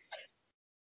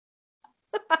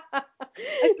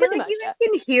feel like you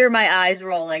can hear my eyes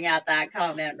rolling at that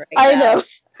comment right now.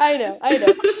 I know.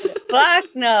 Fuck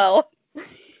no.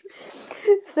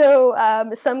 So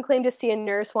some claim to see a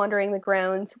nurse wandering the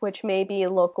grounds, which may be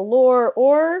local lore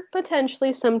or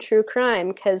potentially some true crime,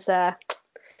 because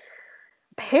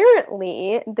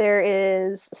apparently there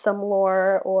is some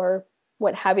lore or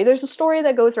what have you. There's a story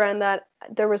that goes around that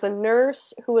there was a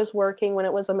nurse who was working when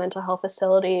it was a mental health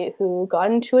facility who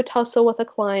got into a tussle with a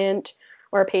client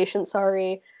or a patient,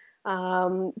 sorry.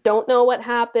 Don't know what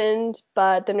happened,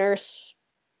 but the nurse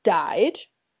died.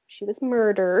 She was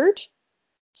murdered.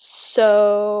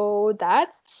 So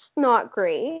that's not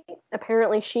great.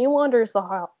 Apparently she wanders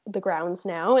the grounds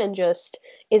now and just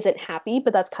isn't happy,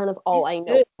 but that's kind of all I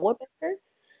know about her.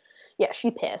 Yeah,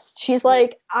 she pissed. She's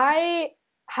like, I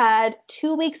had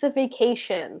 2 weeks of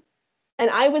vacation and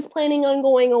I was planning on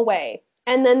going away,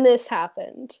 and then this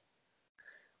happened.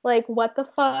 Like, what the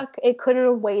fuck? It couldn't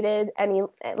have waited any,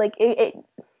 like, it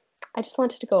I just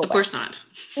wanted to go away. Of course not.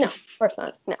 No, of course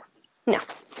not. No.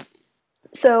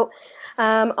 So,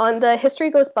 on the History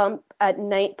Goes Bump at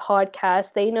Night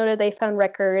podcast, they noted they found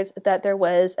records that there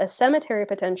was a cemetery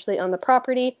potentially on the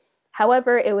property.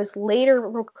 However, it was later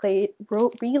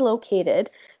relocated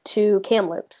to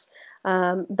Kamloops.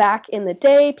 Back in the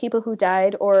day, people who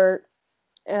died poor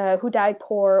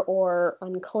or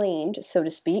unclaimed, so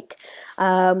to speak,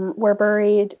 were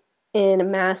buried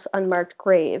in mass unmarked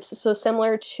graves. So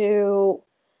similar to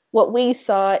what we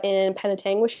saw in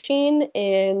Penetanguishene,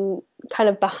 in kind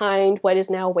of behind what is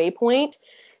now Waypoint,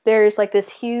 there's like this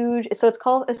huge, so it's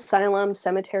called Asylum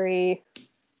Cemetery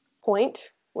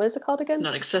Point. What is it called again?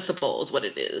 Not accessible is what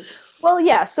it is. Well,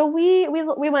 yeah. So we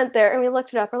went there and we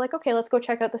looked it up. We're like, okay, let's go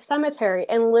check out the cemetery.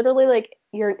 And literally, like,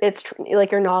 you're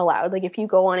not allowed. Like, if you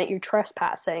go on it, you're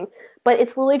trespassing. But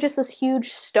it's literally just this huge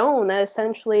stone that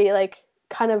essentially, like,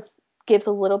 kind of gives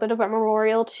a little bit of a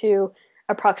memorial to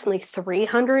approximately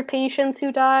 300 patients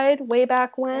who died way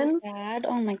back when. That's sad.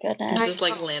 Oh my goodness. It's just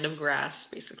like land of grass,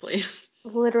 basically.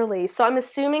 Literally. So I'm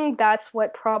assuming that's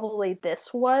what probably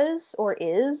this was or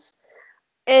is.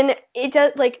 And it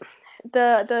does, like,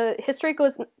 the History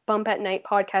Goes Bump at Night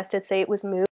podcast did say it was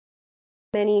moved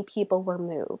many people were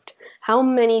moved? How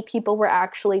many people were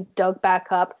actually dug back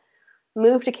up,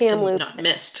 moved to Kamloops,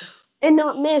 and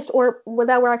not missed, or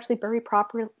that were actually buried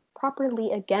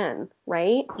properly again,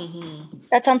 right? Mm-hmm.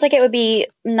 That sounds like it would be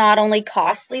not only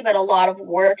costly, but a lot of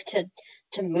work to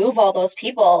move all those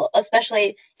people,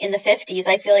 especially in the 50s.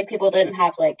 I feel like people didn't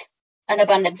have like an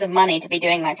abundance of money to be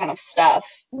doing that kind of stuff.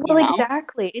 Well,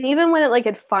 exactly. And even when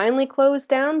it finally closed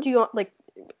down, do you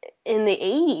in the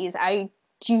 80s,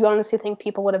 do you honestly think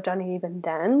people would have done it even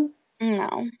then?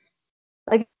 No.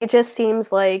 Like, it just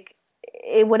seems like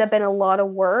it would have been a lot of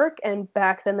work, and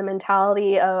back then the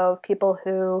mentality of people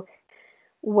who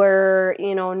were,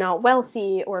 not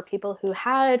wealthy, or people who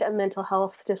had a mental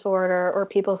health disorder, or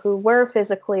people who were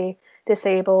physically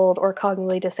disabled or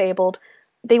cognitively disabled,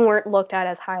 they weren't looked at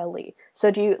as highly.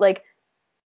 So do you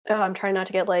I'm trying not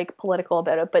to get political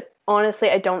about it, but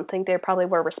honestly, I don't think they probably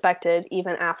were respected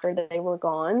even after they were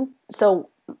gone. So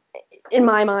in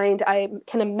my mind, I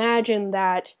can imagine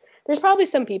that there's probably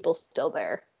some people still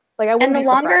there. I wouldn't be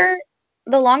surprised.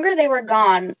 The longer they were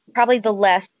gone, probably the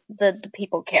less the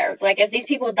people cared. If these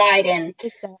people died in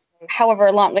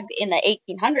however long, in the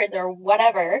 1800s or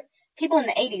whatever, people in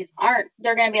the 80s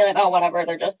they're going to be like, oh, whatever,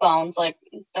 they're just bones,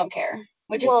 don't care,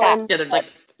 which is sad. Yeah,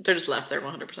 they're just left there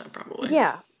 100% probably.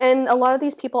 Yeah, and a lot of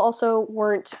these people also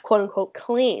weren't quote unquote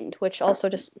claimed, which also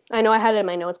just, I know I had it in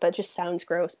my notes, but it just sounds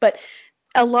gross. But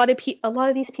a lot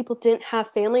of these people didn't have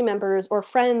family members or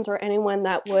friends or anyone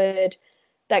that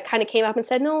kind of came up and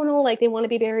said, no, they want to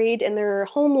be buried in their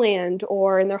homeland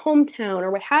or in their hometown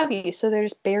or what have you. So they're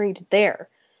just buried there.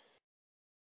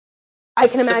 I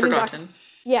can imagine.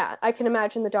 I can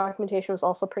imagine the documentation was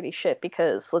also pretty shit,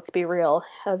 because let's be real,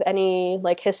 of any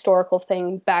historical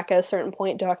thing back at a certain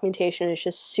point, documentation is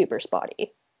just super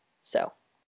spotty. So.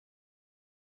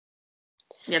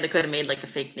 Yeah, they could have made a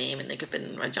fake name, and they could have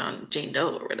been Jane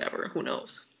Doe or whatever. Who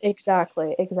knows?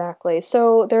 Exactly.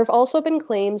 So there have also been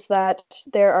claims that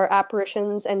there are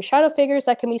apparitions and shadow figures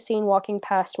that can be seen walking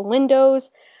past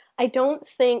windows. I don't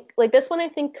think, this one I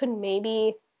think could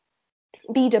maybe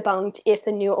be debunked if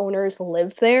the new owners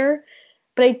live there,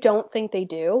 but I don't think they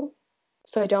do.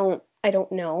 So I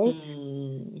don't know.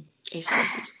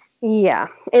 Yeah.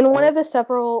 In one of the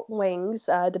several wings,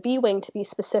 the B wing to be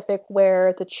specific,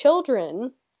 where the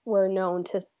children were known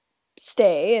to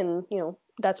stay, and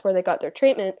that's where they got their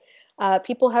treatment,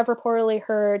 people have reportedly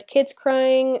heard kids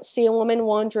crying, see a woman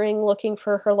wandering looking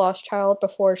for her lost child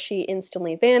before she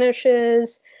instantly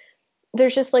vanishes.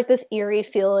 There's just this eerie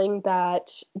feeling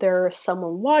that there's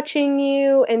someone watching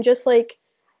you, and just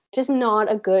obviously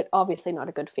not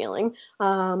a good feeling,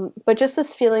 but just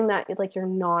this feeling that you're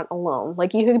not alone.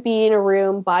 You could be in a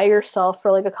room by yourself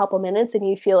for a couple minutes and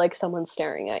you feel like someone's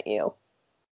staring at you,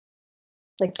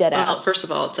 dead ass. Well, first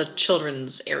of all, it's a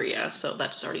children's area, so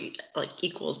that just already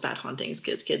equals bad hauntings.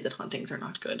 Kids that hauntings are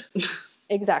not good.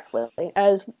 Exactly.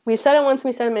 As we've said it once,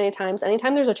 we said it many times,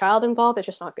 anytime there's a child involved, it's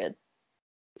just not good.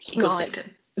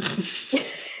 Satan.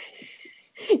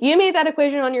 You made that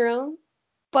equation on your own,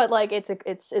 but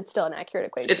it's still an accurate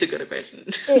equation. It's a good equation.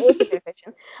 It's a good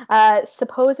equation.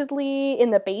 Supposedly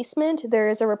in the basement there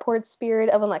is a reported spirit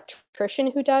of an electrician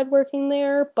who died working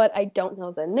there, but I don't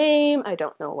know the name. I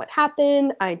don't know what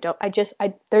happened.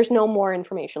 There's no more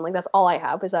information. That's all I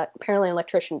have, is that apparently an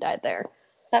electrician died there.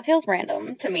 That feels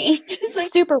random to me.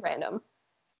 Super random.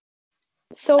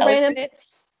 So random,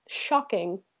 it's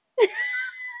shocking.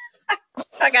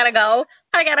 I gotta go.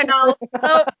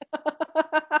 Oh.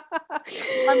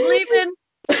 I'm leaving.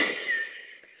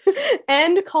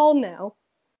 End call now.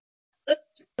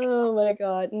 Oh my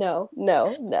god. No.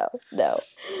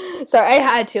 Sorry, I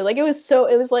had to. It was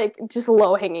just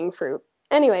low-hanging fruit.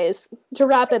 Anyways, to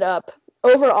wrap it up,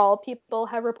 overall, people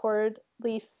have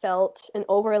reportedly felt an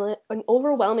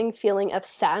overwhelming feeling of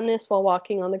sadness while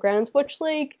walking on the grounds, which,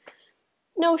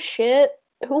 no shit.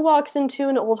 Who walks into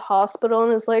an old hospital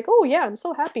and is like, oh yeah, I'm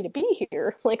so happy to be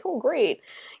here. Oh, great.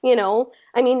 Now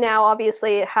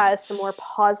obviously it has some more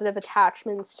positive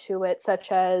attachments to it,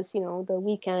 such as, the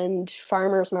weekend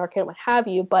farmers market, what have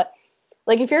you. But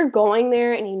if you're going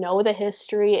there and you know the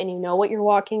history and you know what you're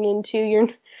walking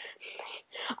into,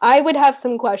 I would have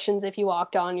some questions if you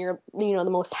walked on you're, the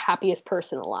most happiest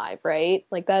person alive, right?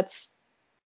 That's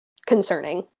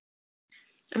concerning.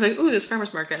 I'm like, ooh, this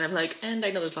farmer's market. And I'm like, and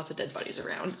I know there's lots of dead bodies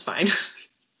around. It's fine.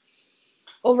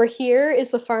 Over here is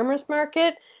the farmer's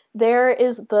market. There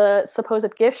is the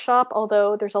supposed gift shop,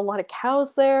 although there's a lot of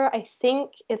cows there. I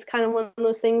think it's kind of one of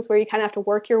those things where you kind of have to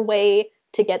work your way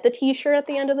to get the t-shirt at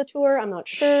the end of the tour. I'm not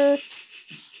sure.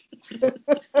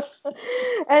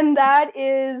 And that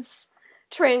is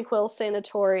Tranquil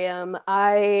Sanatorium.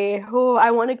 I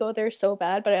want to go there so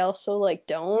bad, but I also like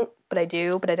don't. But I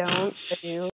do. But I don't. But I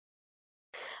do.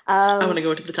 I want to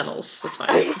go into the tunnels. That's fine.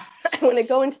 I want to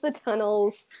go into the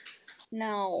tunnels.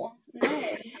 No. The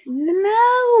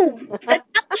tunnels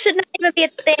should not even be a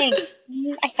thing.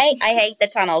 I hate the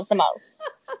tunnels the most.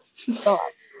 Go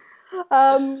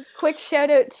on. Quick shout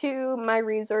out to my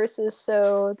resources.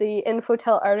 So the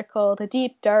Infotel article, The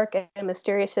Deep, Dark, and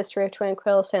Mysterious History of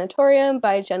Tranquil Sanatorium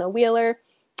by Jenna Wheeler.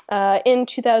 In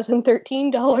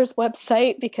 2013 dollars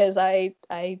website because I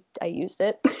used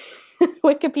it.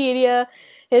 Wikipedia,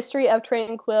 History of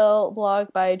Tranquil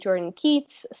blog by Jordan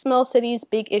Keats, Small Cities,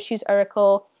 Big Issues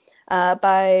article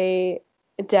by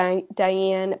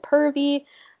Diane Purvey,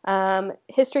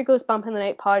 History Goes Bump in the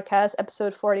Night podcast,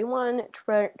 episode 41,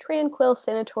 Tranquil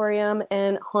Sanatorium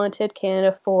and Haunted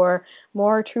Canada 4,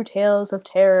 More True Tales of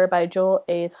Terror by Joel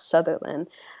A. Sutherland.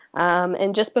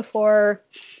 And just before,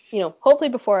 hopefully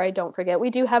before I don't forget, we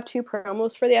do have 2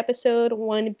 promos for the episode,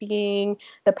 one being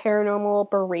the Paranormal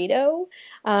Burrito,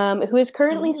 who is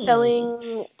currently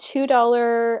selling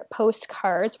 $2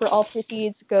 postcards where all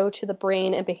proceeds go to the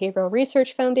Brain and Behavioral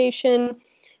Research Foundation.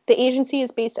 The agency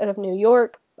is based out of New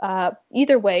York.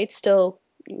 Either way, it's still,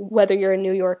 whether you're in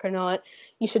New York or not,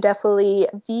 you should definitely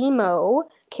Vimo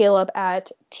Caleb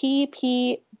at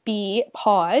TPB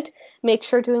Pod. Make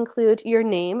sure to include your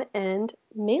name and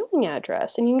mailing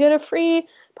address, and you can get a free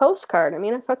postcard. I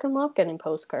mean, I fucking love getting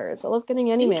postcards. I love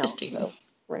getting any mail. So,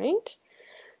 right?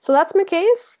 So that's my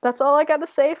case. That's all I got to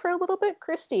say for a little bit.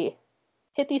 Christy,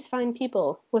 hit these fine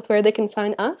people with where they can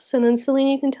find us, and then Celine,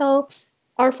 you can tell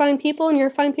our fine people and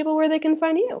your fine people where they can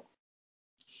find you.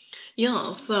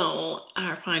 Yeah, so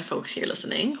our fine folks here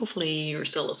listening, hopefully you're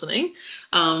still listening,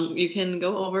 you can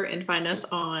go over and find us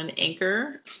on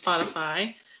Anchor,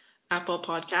 Spotify, Apple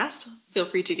Podcasts. Feel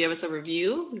free to give us a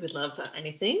review. We would love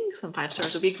anything. Some 5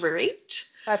 stars would be great.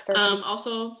 5 stars.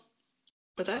 Also,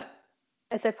 what's that?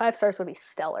 I said 5 stars would be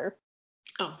stellar.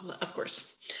 Oh, of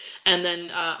course. And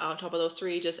then on top of those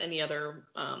 3, just any other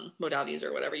modalities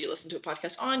or whatever you listen to a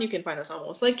podcast on, you can find us on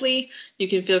Most Likely. You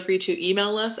can feel free to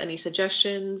email us any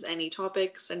suggestions, any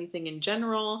topics, anything in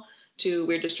general to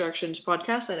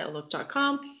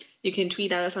weirddistractionspodcast@outlook.com. You can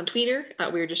tweet at us on Twitter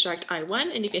at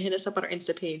WeirdDistractI1, and you can hit us up on our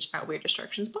Insta page at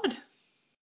WeirdDistractionsPod.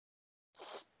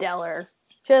 Stellar.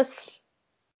 Just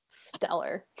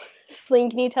stellar. Celine,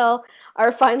 can you tell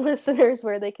our fine listeners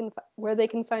where they can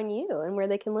find you and where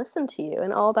they can listen to you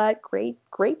and all that great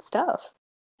stuff?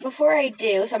 Before I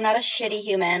do, so I'm not a shitty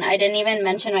human, I didn't even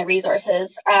mention my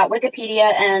resources.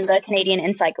 Wikipedia and the Canadian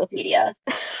Encyclopedia.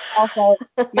 Also,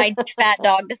 my fat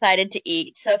dog decided to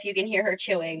eat, so if you can hear her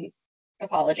chewing,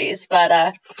 apologies.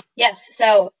 But yes,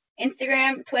 so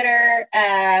Instagram, Twitter,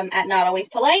 at Not Always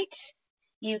Polite.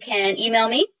 You can email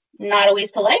me,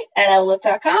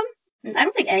 notalwayspolite@outlook.com. I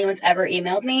don't think anyone's ever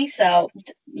emailed me, so,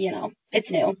 it's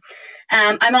new.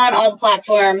 I'm on all the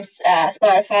platforms,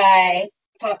 Spotify,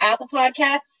 Apple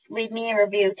Podcasts. Leave me a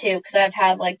review, too, because I've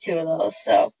had, 2 of those,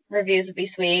 so reviews would be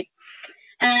sweet.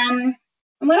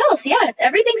 What else? Yeah,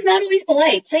 everything's Not Always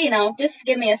Polite, so, just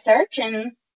give me a search, and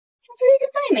that's where you can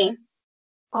find me.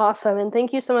 Awesome, and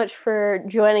thank you so much for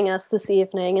joining us this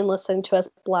evening and listening to us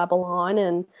blabble on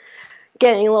and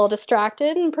getting a little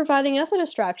distracted and providing us a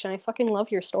distraction. I fucking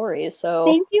love your stories. So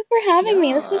thank you for having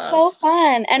me. This was so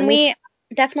fun. And we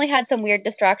definitely had some weird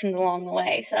distractions along the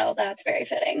way, so that's very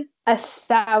fitting.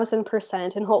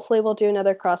 1,000%. And hopefully we'll do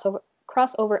another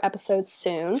crossover episode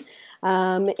soon.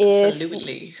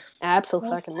 Absolutely.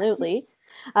 Absolutely.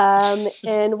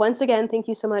 And once again, thank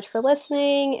you so much for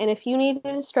listening. And if you need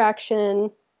a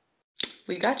distraction,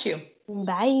 we got you.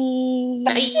 Bye.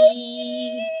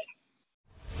 Bye.